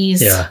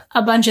 Hardee's. Yeah.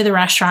 A bunch of the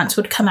restaurants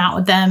would come out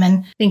with them.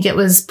 And I think it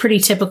was pretty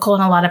typical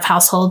in a lot of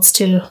households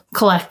to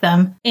collect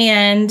them.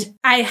 And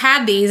I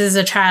had these as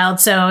a child,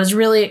 so I was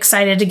really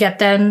excited to get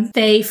them.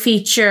 They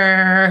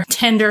feature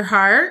Tender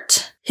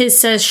Heart. His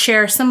says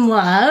share some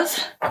love.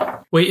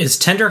 Wait, is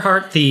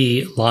Tenderheart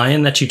the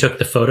lion that you took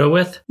the photo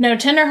with? No,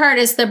 Tenderheart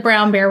is the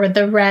brown bear with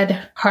the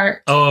red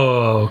heart.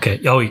 Oh, okay.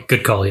 Oh,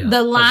 good call. Yeah.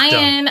 The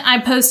lion I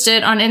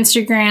posted on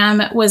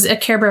Instagram was a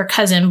Care Bear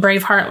cousin,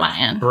 Braveheart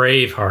Lion.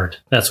 Braveheart.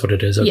 That's what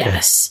it is. Okay.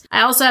 Yes.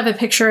 I also have a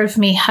picture of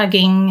me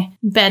hugging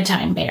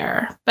Bedtime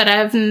Bear, but I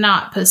have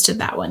not posted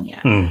that one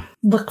yet.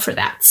 Look for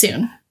that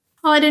soon.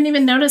 Oh, I didn't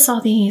even notice all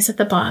these at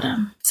the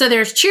bottom. So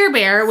there's Cheer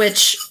Bear,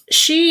 which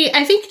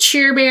I think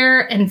Cheer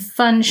Bear and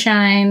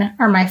Funshine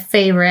are my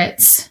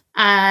favorites.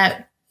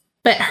 But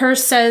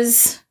hers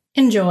says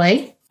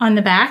enjoy on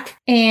the back.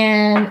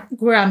 And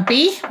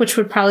Grumpy, which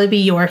would probably be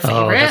your favorite.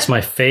 Oh, that's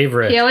my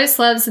favorite. He always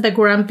loves the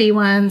grumpy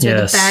ones or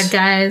the bad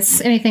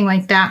guys, anything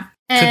like that.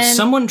 Could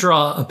someone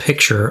draw a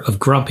picture of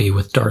Grumpy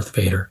with Darth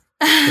Vader?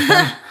 With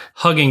them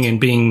hugging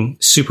and being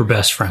super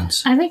best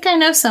friends. I think I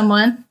know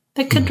someone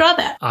that could draw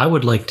that. I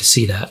would like to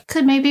see that.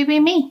 Could maybe be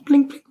me.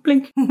 Blink,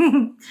 blink,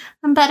 blink.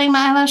 I'm batting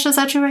my eyelashes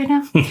at you right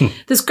now.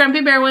 This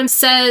Grumpy Bear one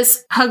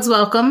says hugs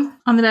welcome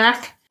on the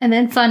back. And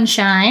then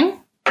Funshine,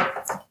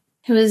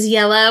 who is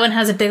yellow and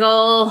has a big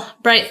old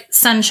bright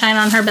sunshine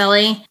on her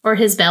belly, or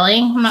his belly,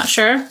 I'm not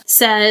sure,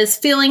 says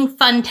feeling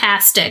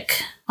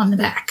funtastic on the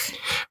back.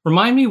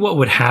 Remind me what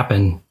would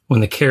happen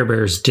when the Care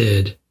Bears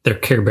did their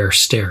Care Bear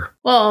stare.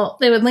 Well,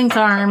 they would link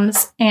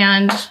arms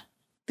and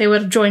they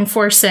would join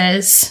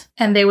forces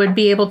and they would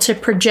be able to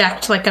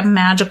project like a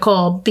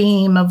magical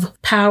beam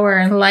of power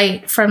and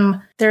light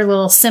from their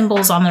little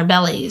symbols on their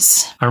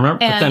bellies. I remember,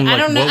 but then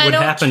what would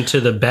happen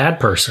to the bad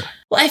person?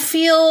 Well, I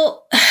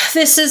feel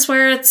this is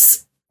where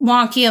it's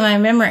wonky in my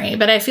memory,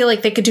 but I feel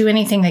like they could do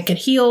anything. They could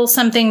heal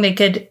something. They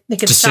could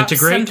stop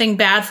something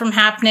bad from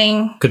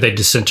happening. Could they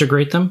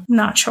disintegrate them? I'm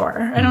not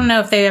sure. I don't know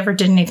if they ever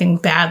did anything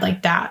bad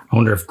like that. I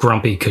wonder if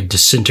Grumpy could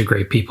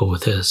disintegrate people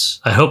with his.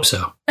 I hope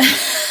so.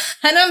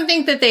 I don't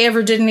think that they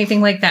ever did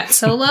anything like that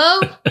solo.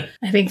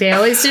 I think they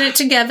always did it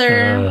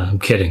together. I'm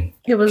kidding.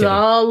 It was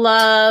all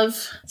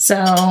love.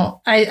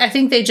 So I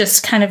think they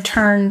just kind of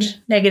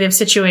turned negative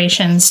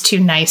situations to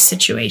nice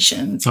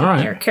situations. All right.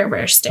 Their Care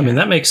Bear stare. I mean,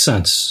 that makes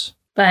sense.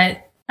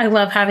 But I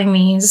love having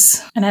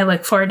these, and I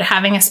look forward to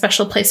having a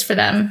special place for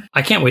them.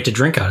 I can't wait to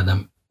drink out of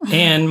them.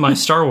 and my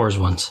Star Wars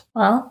ones.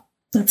 Well,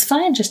 that's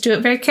fine. Just do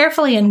it very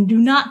carefully and do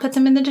not put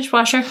them in the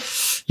dishwasher.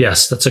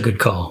 Yes, that's a good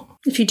call.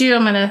 If you do,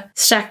 I'm going to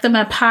stack them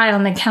up high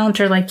on the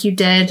counter like you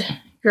did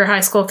your high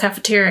school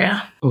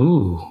cafeteria.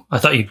 Ooh, I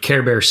thought you'd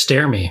Care Bear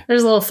stare me.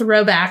 There's a little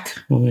throwback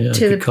Yeah,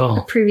 to good call.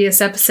 the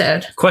previous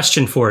episode.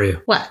 Question for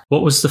you. What?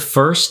 What was the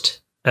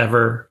first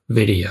ever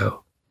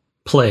video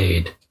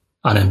played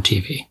on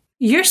MTV?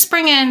 You're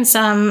springing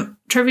some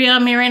trivia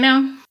on me right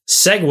now?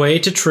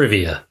 Segue to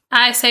trivia.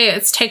 I say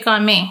it's Take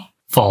On Me.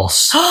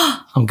 False.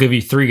 I'll give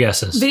you 3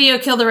 guesses. Video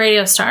killed the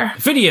radio star.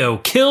 Video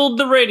killed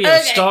the radio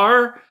Okay.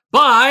 star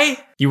by...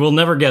 You will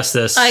never guess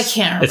this. I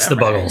can't remember. It's the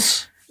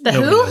Buggles. The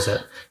Nobody who? knows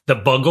it. The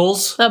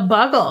Buggles? The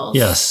Buggles.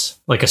 Yes.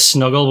 Like a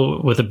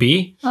snuggle with a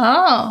bee.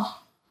 Oh,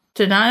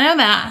 did not know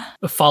that.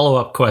 A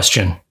follow-up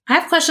question. I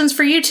have questions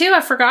for you too.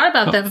 I forgot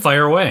about them.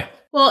 Fire away.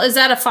 Well, is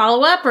that a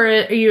follow-up or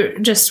are you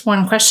just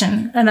one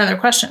question, another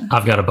question?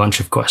 I've got a bunch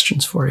of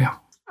questions for you.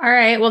 All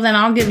right, well then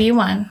I'll give you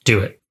one. Do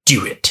it.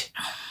 Do it.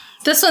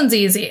 This one's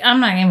easy. I'm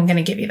not even going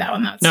to give you that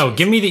one. That's No,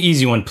 give me the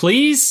easy one,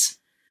 please.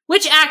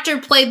 Which actor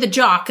played the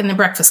jock in The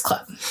Breakfast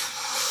Club?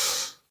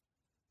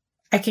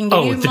 I can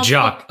give you The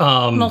jock.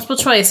 multiple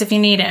choice if you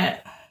need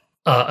it.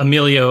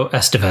 Emilio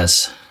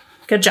Estevez.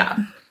 Good job.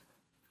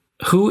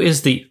 Who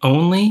is the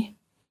only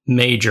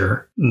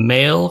major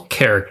male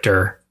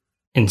character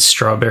in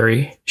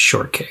Strawberry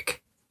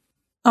Shortcake?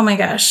 Oh my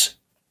gosh.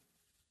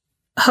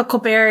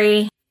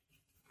 Huckleberry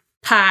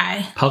Pie.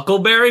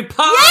 Huckleberry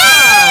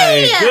Pie!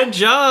 Yay! Good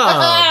job!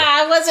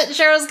 I wasn't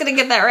sure I was going to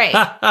get that right.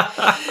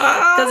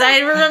 Because I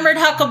remembered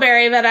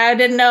Huckleberry, but I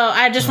didn't know.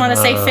 I just want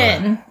to say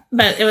Finn,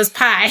 but it was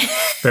Pie.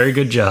 Very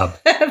good job.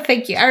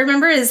 Thank you. I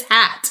remember his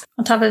hat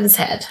on top of his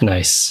head,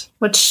 Nice.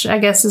 which I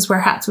guess is where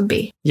hats would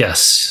be.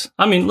 Yes.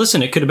 I mean,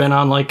 listen, it could have been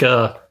on like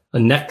a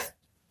neck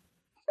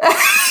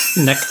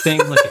thing,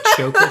 like a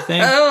choker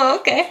thing. Oh,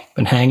 okay.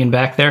 Been hanging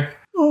back there.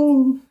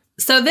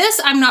 So this,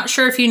 I'm not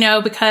sure if you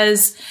know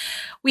because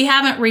we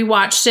haven't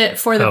rewatched it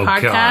for the Oh,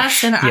 podcast,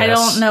 gosh. and I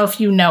Yes. don't know if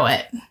you know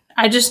it.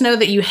 I just know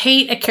that you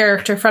hate a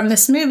character from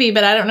this movie,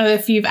 but I don't know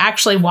if you've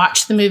actually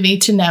watched the movie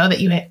to know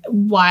that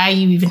why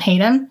you even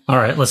hate him. All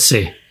right, let's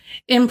see.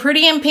 In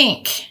Pretty in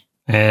Pink.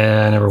 I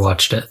never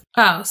watched it.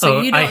 Oh,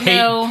 so you don't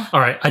know. All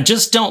right, I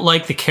just don't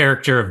like the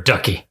character of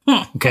Ducky.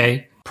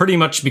 Okay? Pretty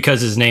much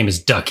because his name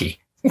is Ducky.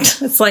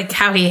 It's like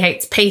how he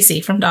hates Pacey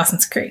from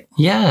Dawson's Creek.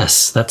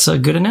 Yes, that's a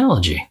good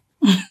analogy.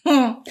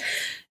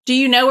 Do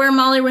you know where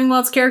Molly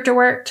Ringwald's character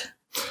worked?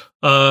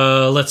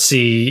 Let's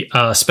see.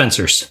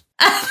 Spencer's.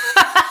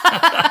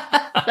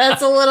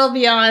 That's a little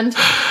beyond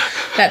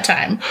that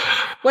time.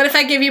 What if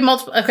I give you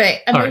multiple?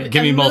 Okay, All right,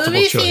 give me multiple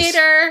movie choice.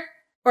 theater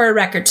or a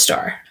record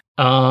store.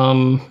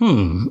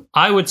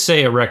 I would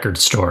say a record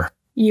store.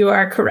 You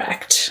are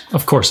correct.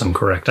 Of course I'm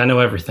correct. I know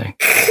everything.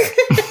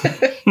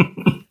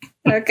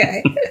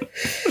 Okay.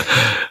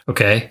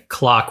 Okay,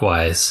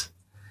 clockwise.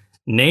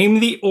 Name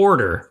the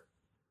order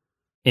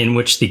in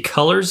which the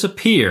colors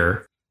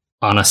appear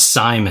on a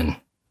Simon.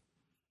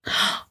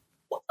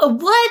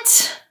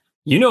 What?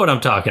 You know what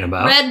I'm talking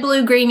about. Red,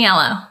 blue, green,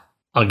 yellow.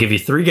 I'll give you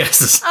 3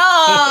 guesses.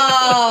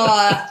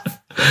 Oh,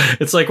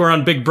 It's like we're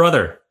on Big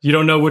Brother. You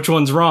don't know which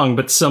one's wrong,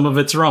 but some of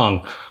it's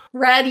wrong.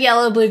 red,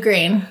 yellow, blue,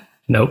 green.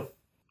 Nope.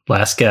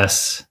 Last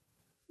guess.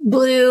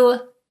 Blue,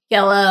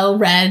 yellow,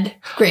 red,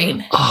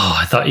 green. Oh,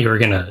 I thought you were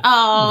going to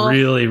Oh,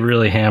 really,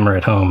 really hammer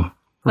it home.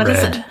 what is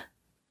Red, it?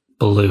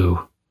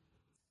 blue,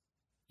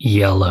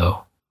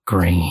 yellow,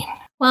 green.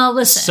 Well,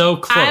 listen. So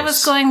close. I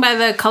was going by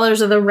the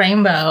colors of the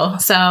rainbow,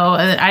 so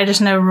I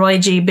just know Roy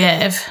G.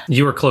 Biv.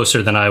 You were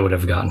closer than I would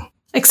have gotten.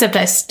 Except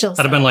I still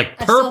I'd have been like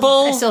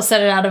purple, I still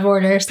said it out of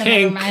order, so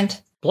pink. never mind.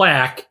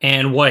 black,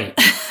 and white.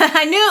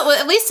 I knew it.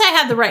 At least I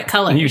had the right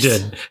colors. You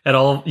did.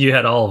 You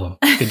had all of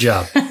them. Good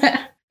job.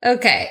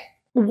 Okay.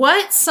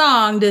 What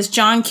song does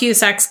John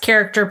Cusack's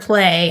character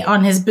play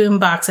on his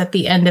boombox at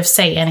the end of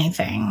Say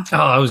Anything? Oh,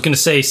 I was going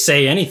to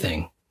say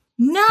anything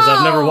No. because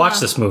I've never watched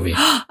this movie.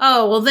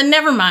 Oh, well, then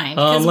never mind.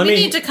 Because we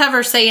need to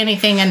cover Say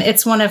Anything, and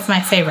it's one of my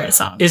favorite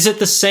songs. Is it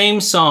the same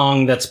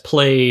song that's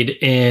played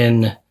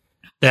in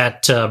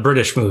that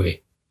British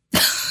movie?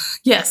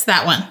 Yes,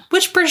 that one.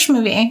 Which British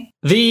movie?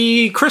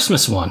 The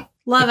Christmas one.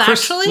 Love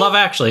Actually? Love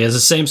Actually is the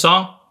same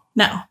song?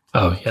 No.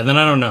 Oh, yeah, then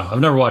I don't know.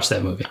 I've never watched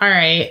that movie. All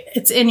right.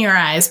 It's In Your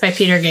Eyes by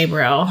Peter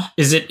Gabriel.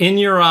 Is it In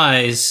Your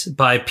Eyes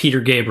by Peter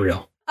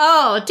Gabriel?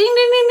 Oh, ding,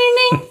 ding,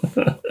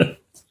 ding, ding, ding.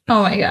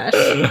 Oh my gosh.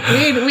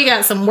 We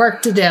got some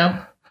work to do.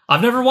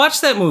 I've never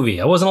watched that movie.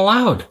 I wasn't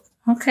allowed.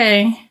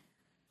 Okay.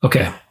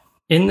 Okay.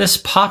 In this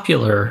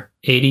popular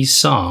 80s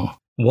song,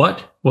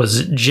 what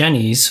was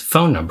Jenny's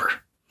phone number?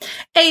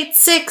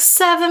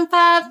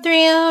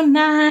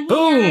 8675309.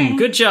 Boom!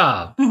 Good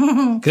job.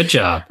 Good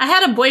job. I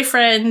had a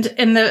boyfriend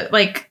in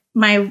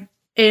my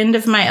end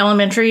of my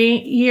elementary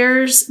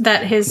years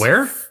that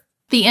Where?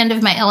 the end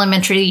of my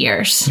elementary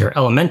years. Your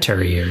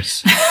elementary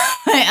years.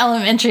 My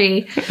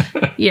elementary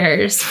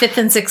years, 5th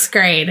and 6th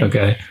grade.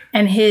 Okay.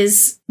 And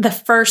the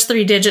first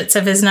 3 digits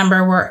of his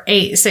number were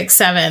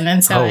 867.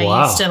 And so Oh, I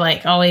wow. used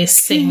to always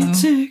sing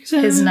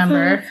his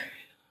number.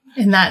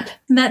 in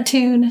that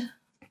tune.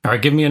 All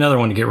right, give me another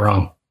one to get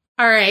wrong.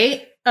 All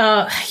right.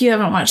 You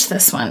haven't watched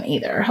this one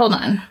either. Hold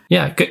on.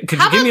 Yeah, could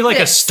you give me like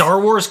a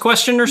Star Wars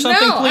question or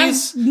something,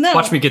 please? No.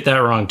 Watch me get that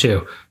wrong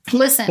too.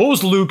 Listen. What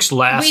was Luke's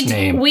last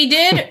name? We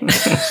did.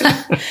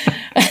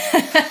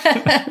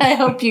 I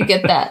hope you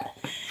get that.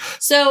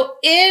 So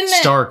in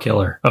Star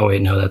Killer. Oh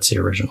wait, no, that's the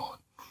original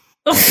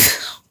one.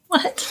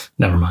 What?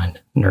 Never mind.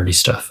 Nerdy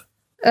stuff.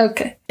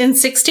 Okay. In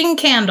 16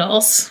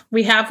 Candles,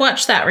 we have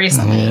watched that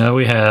recently. Yeah,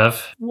 we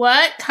have.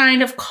 What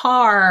kind of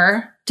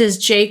car does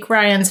Jake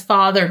Ryan's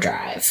father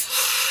drive?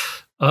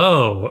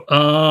 Oh,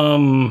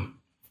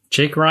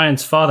 Jake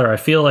Ryan's father. I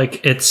feel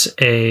like it's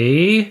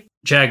a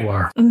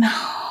Jaguar. No.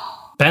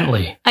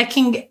 Bentley. I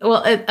can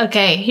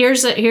okay,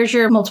 here's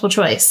your multiple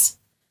choice.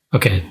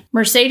 Okay.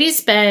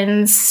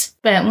 Mercedes-Benz,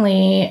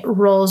 Bentley,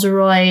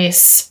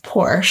 Rolls-Royce,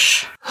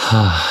 Porsche.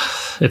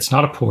 It's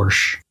not a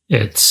Porsche.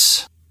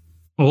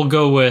 We'll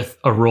go with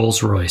a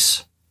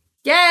Rolls-Royce.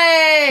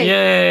 Yay!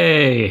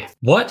 Yay!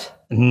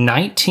 What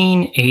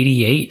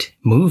 1988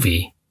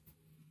 movie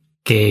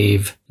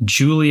gave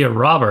Julia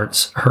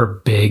Roberts her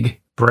big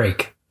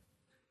break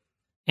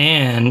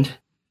and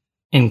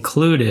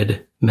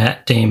included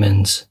Matt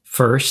Damon's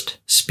first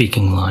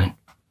speaking line?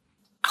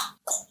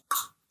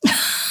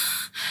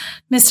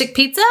 Mystic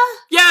Pizza?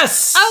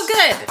 Yes! Oh,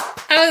 good.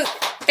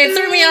 It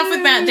threw me off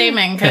with Matt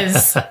Damon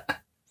because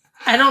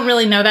I don't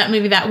really know that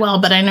movie that well,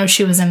 but I know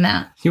she was in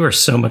that. You are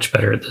so much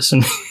better at this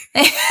than me.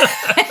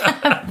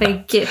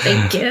 Thank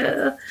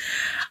you.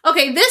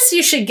 Okay, this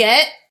you should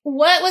get.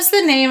 What was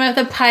the name of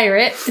the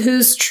pirate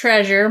whose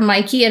treasure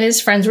Mikey and his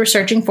friends were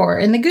searching for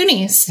in the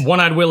Goonies?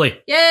 One-Eyed Willie.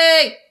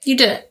 Yay! You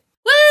did it.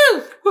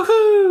 Woo!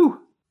 Woohoo!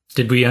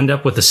 Did we end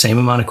up with the same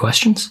amount of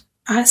questions?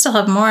 I still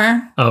have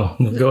more. Oh,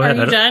 go ahead.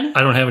 Are you done?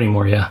 I don't have any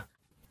more, yeah.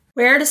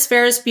 Where does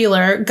Ferris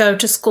Bueller go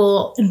to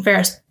school in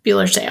Ferris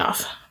Bueller's Day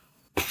Off?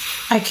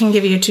 I can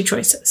give you two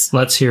choices.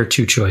 Let's hear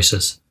two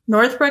choices.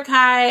 Northbrook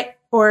High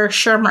or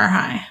Shermer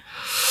High?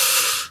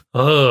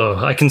 Oh,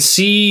 I can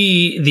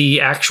see the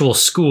actual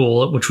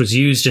school, which was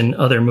used in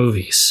other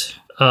movies.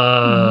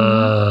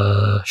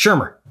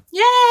 Shermer.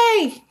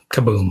 Yay!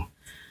 Kaboom.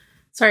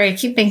 Sorry, I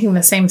keep making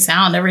the same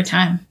sound every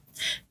time.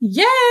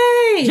 Yay!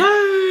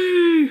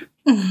 Yay!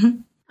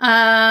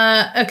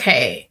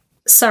 Okay.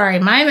 Sorry,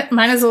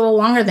 mine is a little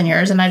longer than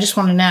yours, and I just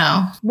want to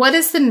know. What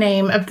is the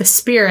name of the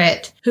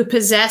spirit who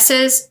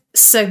possesses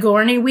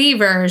Sigourney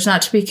Weaver's,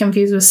 not to be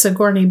confused with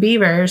Sigourney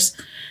Beaver's,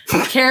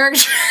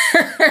 character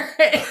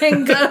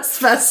in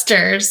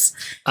Ghostbusters?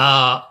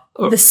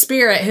 The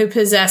spirit who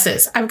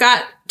possesses. I've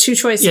got two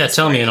choices. Yeah,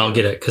 tell me and I'll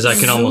get it, because I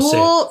can almost say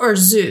it. Zool or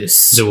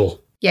Zeus? Zool.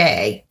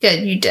 Yay.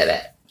 Good, you did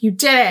it. You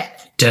did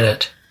it. Did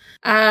it.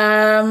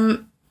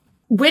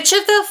 Which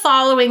of the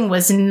following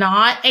was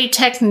not a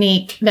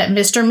technique that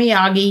Mr.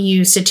 Miyagi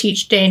used to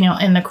teach Daniel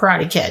in The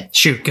Karate Kid?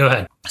 Shoot, go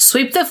ahead.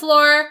 Sweep the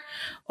floor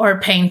or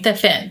paint the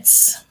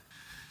fence?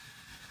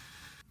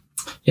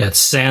 Yeah, it's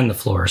sand the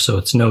floor, so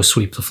it's no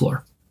sweep the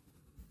floor.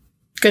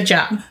 Good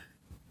job.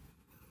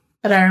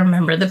 But I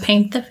remember the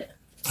paint the fence.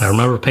 I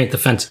remember paint the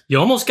fence. You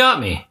almost got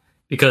me,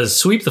 because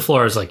sweep the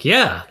floor is like,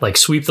 yeah, like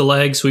sweep the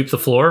leg, sweep the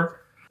floor,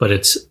 but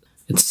it's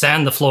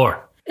sand the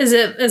floor.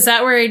 Is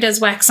that where he does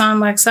wax on,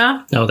 wax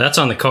off? No, that's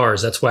on the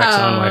cars. That's wax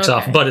on, wax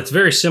off. But it's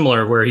very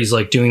similar where he's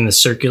like doing the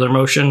circular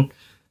motion,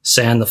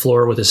 sand the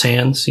floor with his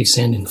hands. He's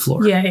sanding the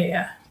floor.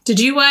 Yeah.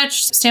 Did you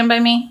watch Stand By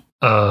Me?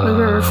 With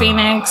River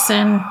Phoenix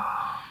and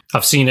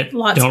I've seen it.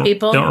 Lots of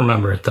people. Don't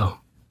remember it though.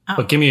 Oh.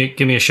 But give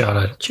me a shot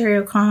at it. Jerry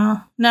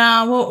O'Connell.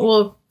 No,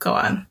 we'll go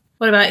on.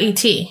 What about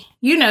E.T.?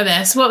 You know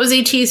this. What was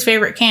E.T.'s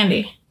favorite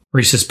candy?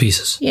 Reese's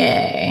Pieces.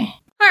 Yay.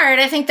 All right,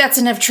 I think that's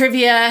enough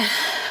trivia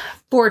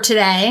for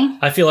today.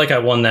 I feel like I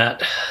won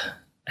that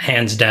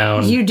hands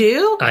down. You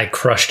do? I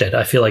crushed it.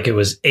 I feel like it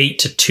was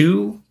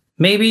 8-2,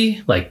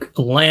 maybe, like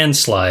a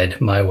landslide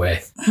my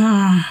way.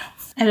 I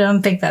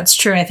don't think that's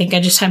true. I think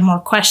I just had more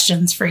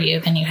questions for you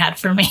than you had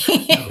for me.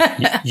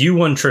 You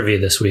won trivia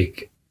this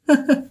week.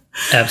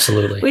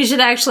 Absolutely. We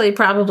should actually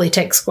probably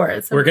take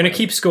scores. We're going to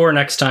keep score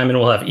next time, and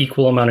we'll have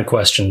equal amount of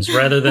questions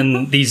rather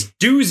than these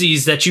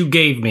doozies that you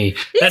gave me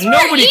that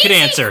nobody could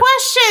answer.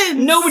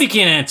 Questions. Nobody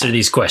can answer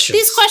these questions.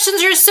 These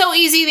questions are so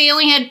easy. They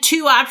only had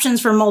 2 options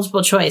for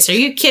multiple choice. Are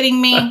you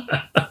kidding me?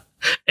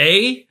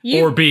 A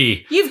or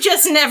B? You've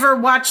just never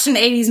watched an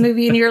 80s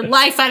movie in your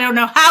life. I don't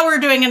know how we're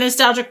doing a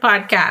nostalgic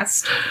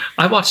podcast.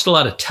 I watched a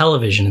lot of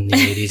television in the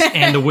 80s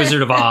and The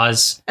Wizard of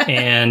Oz,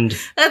 and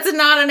that's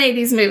not an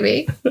 80s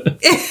movie.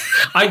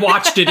 I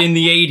watched it in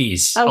the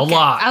 80s a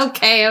lot.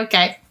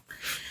 Okay.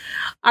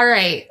 All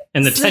right.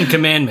 And the 10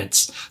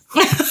 Commandments.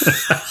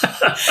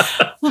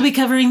 We'll be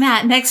covering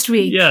that next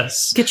week.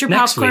 Yes. Get your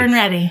popcorn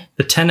ready.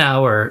 The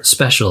 10-hour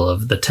special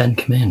of the 10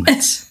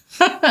 Commandments.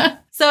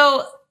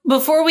 So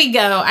before we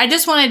go, I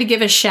just wanted to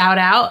give a shout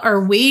out,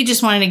 or we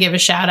just wanted to give a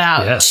shout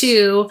out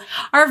to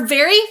our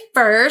very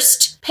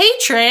first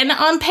patron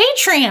on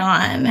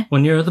Patreon.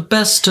 When you're the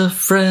best of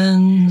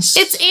friends.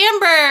 It's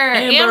Amber.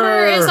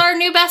 Amber is our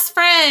new best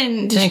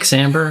friend. Thanks,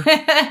 Amber.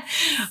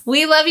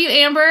 We love you,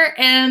 Amber.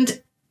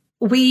 And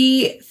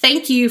we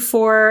thank you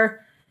for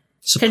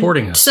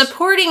supporting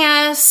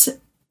us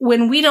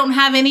when we don't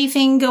have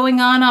anything going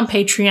on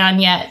Patreon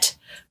yet.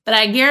 But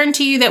I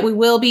guarantee you that we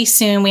will be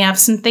soon. We have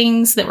some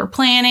things that we're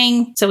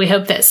planning. So we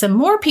hope that some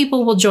more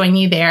people will join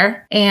you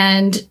there.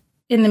 And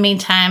in the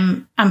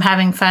meantime, I'm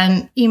having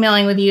fun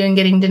emailing with you and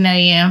getting to know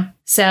you.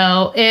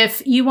 So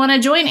if you want to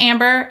join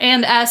Amber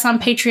and us on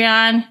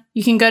Patreon,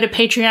 you can go to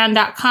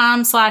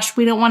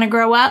patreon.com/we don't want to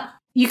grow up.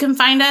 You can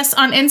find us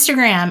on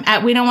Instagram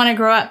at We Don't Want to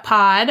Grow Up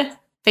Pod,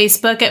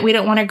 Facebook at We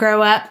Don't Want to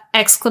Grow Up !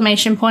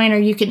 Or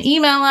you can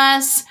email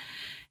us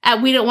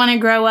at We Don't Want to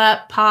Grow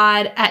Up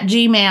Pod at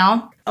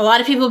Gmail. A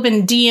lot of people have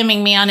been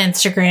DMing me on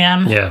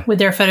Instagram with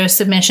their photo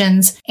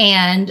submissions,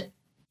 and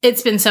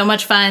it's been so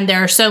much fun.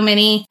 There are so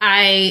many.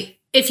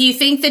 If you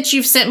think that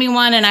you've sent me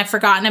one and I've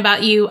forgotten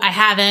about you, I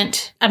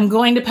haven't. I'm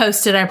going to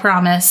post it, I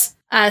promise.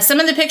 Some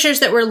of the pictures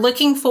that we're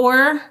looking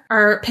for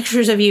are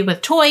pictures of you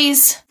with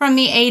toys from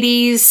the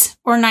 80s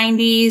or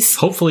 90s.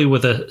 Hopefully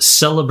with a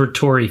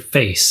celebratory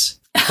face,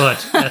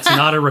 but that's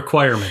not a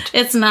requirement.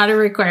 It's not a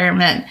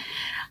requirement.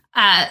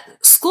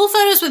 School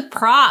photos with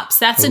props.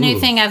 That's a new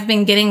thing I've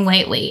been getting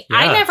lately. Yeah.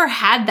 I never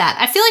had that.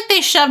 I feel like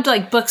they shoved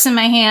like books in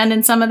my hand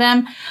in some of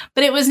them,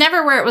 but it was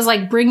never where it was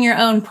like bring your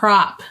own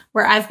prop,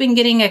 where I've been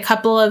getting a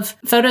couple of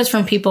photos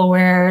from people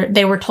where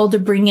they were told to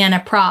bring in a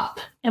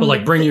prop. Well,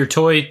 like bring your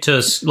toy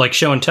to like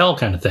show and tell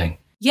kind of thing.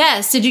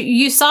 Yes. Did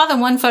you saw the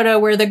one photo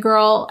where the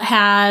girl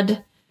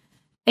had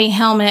a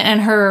helmet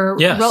and her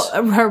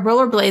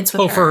rollerblades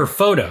with her. For her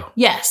photo.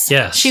 Yes.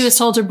 Yes. She was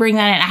told to bring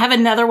that in. I have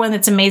another one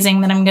that's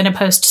amazing that I'm going to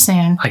post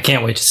soon. I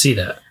can't wait to see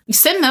that.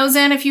 Send those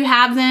in if you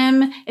have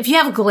them. If you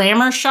have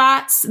glamour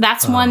shots,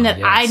 that's one that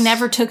I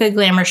never took a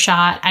glamour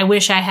shot. I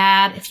wish I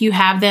had. If you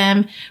have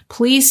them,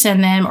 please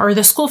send them. Or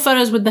the school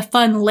photos with the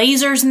fun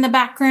lasers in the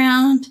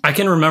background. I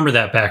can remember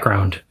that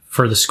background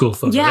for the school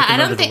photos. Yeah, I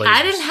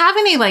didn't have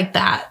any like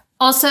that.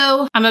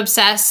 Also, I'm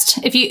obsessed.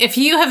 If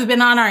you have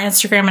been on our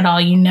Instagram at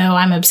all, you know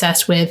I'm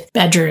obsessed with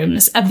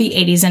bedrooms of the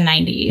 80s and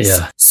 90s.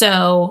 Yeah.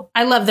 So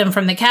I love them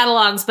from the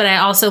catalogs, but I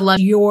also love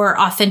your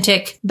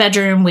authentic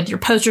bedroom with your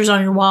posters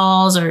on your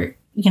walls or,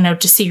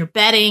 to see your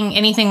bedding,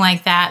 anything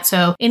like that.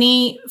 So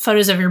any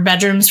photos of your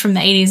bedrooms from the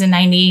 80s and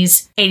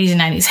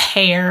 90s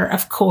hair,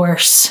 of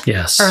course.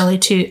 Yes. Early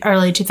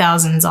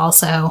 2000s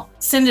also.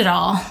 Send it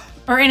all.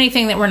 Or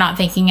anything that we're not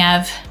thinking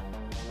of.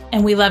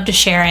 And we love to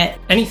share it.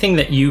 Anything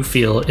that you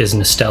feel is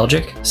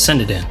nostalgic,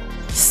 send it in.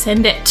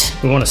 Send it.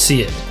 We want to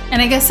see it.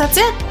 And I guess that's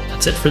it.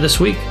 That's it for this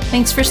week.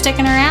 Thanks for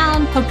sticking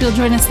around. Hope you'll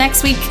join us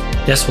next week.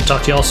 Yes, we'll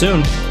talk to y'all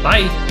soon.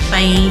 Bye.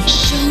 Bye.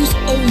 Show's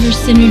over,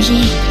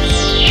 Synergy.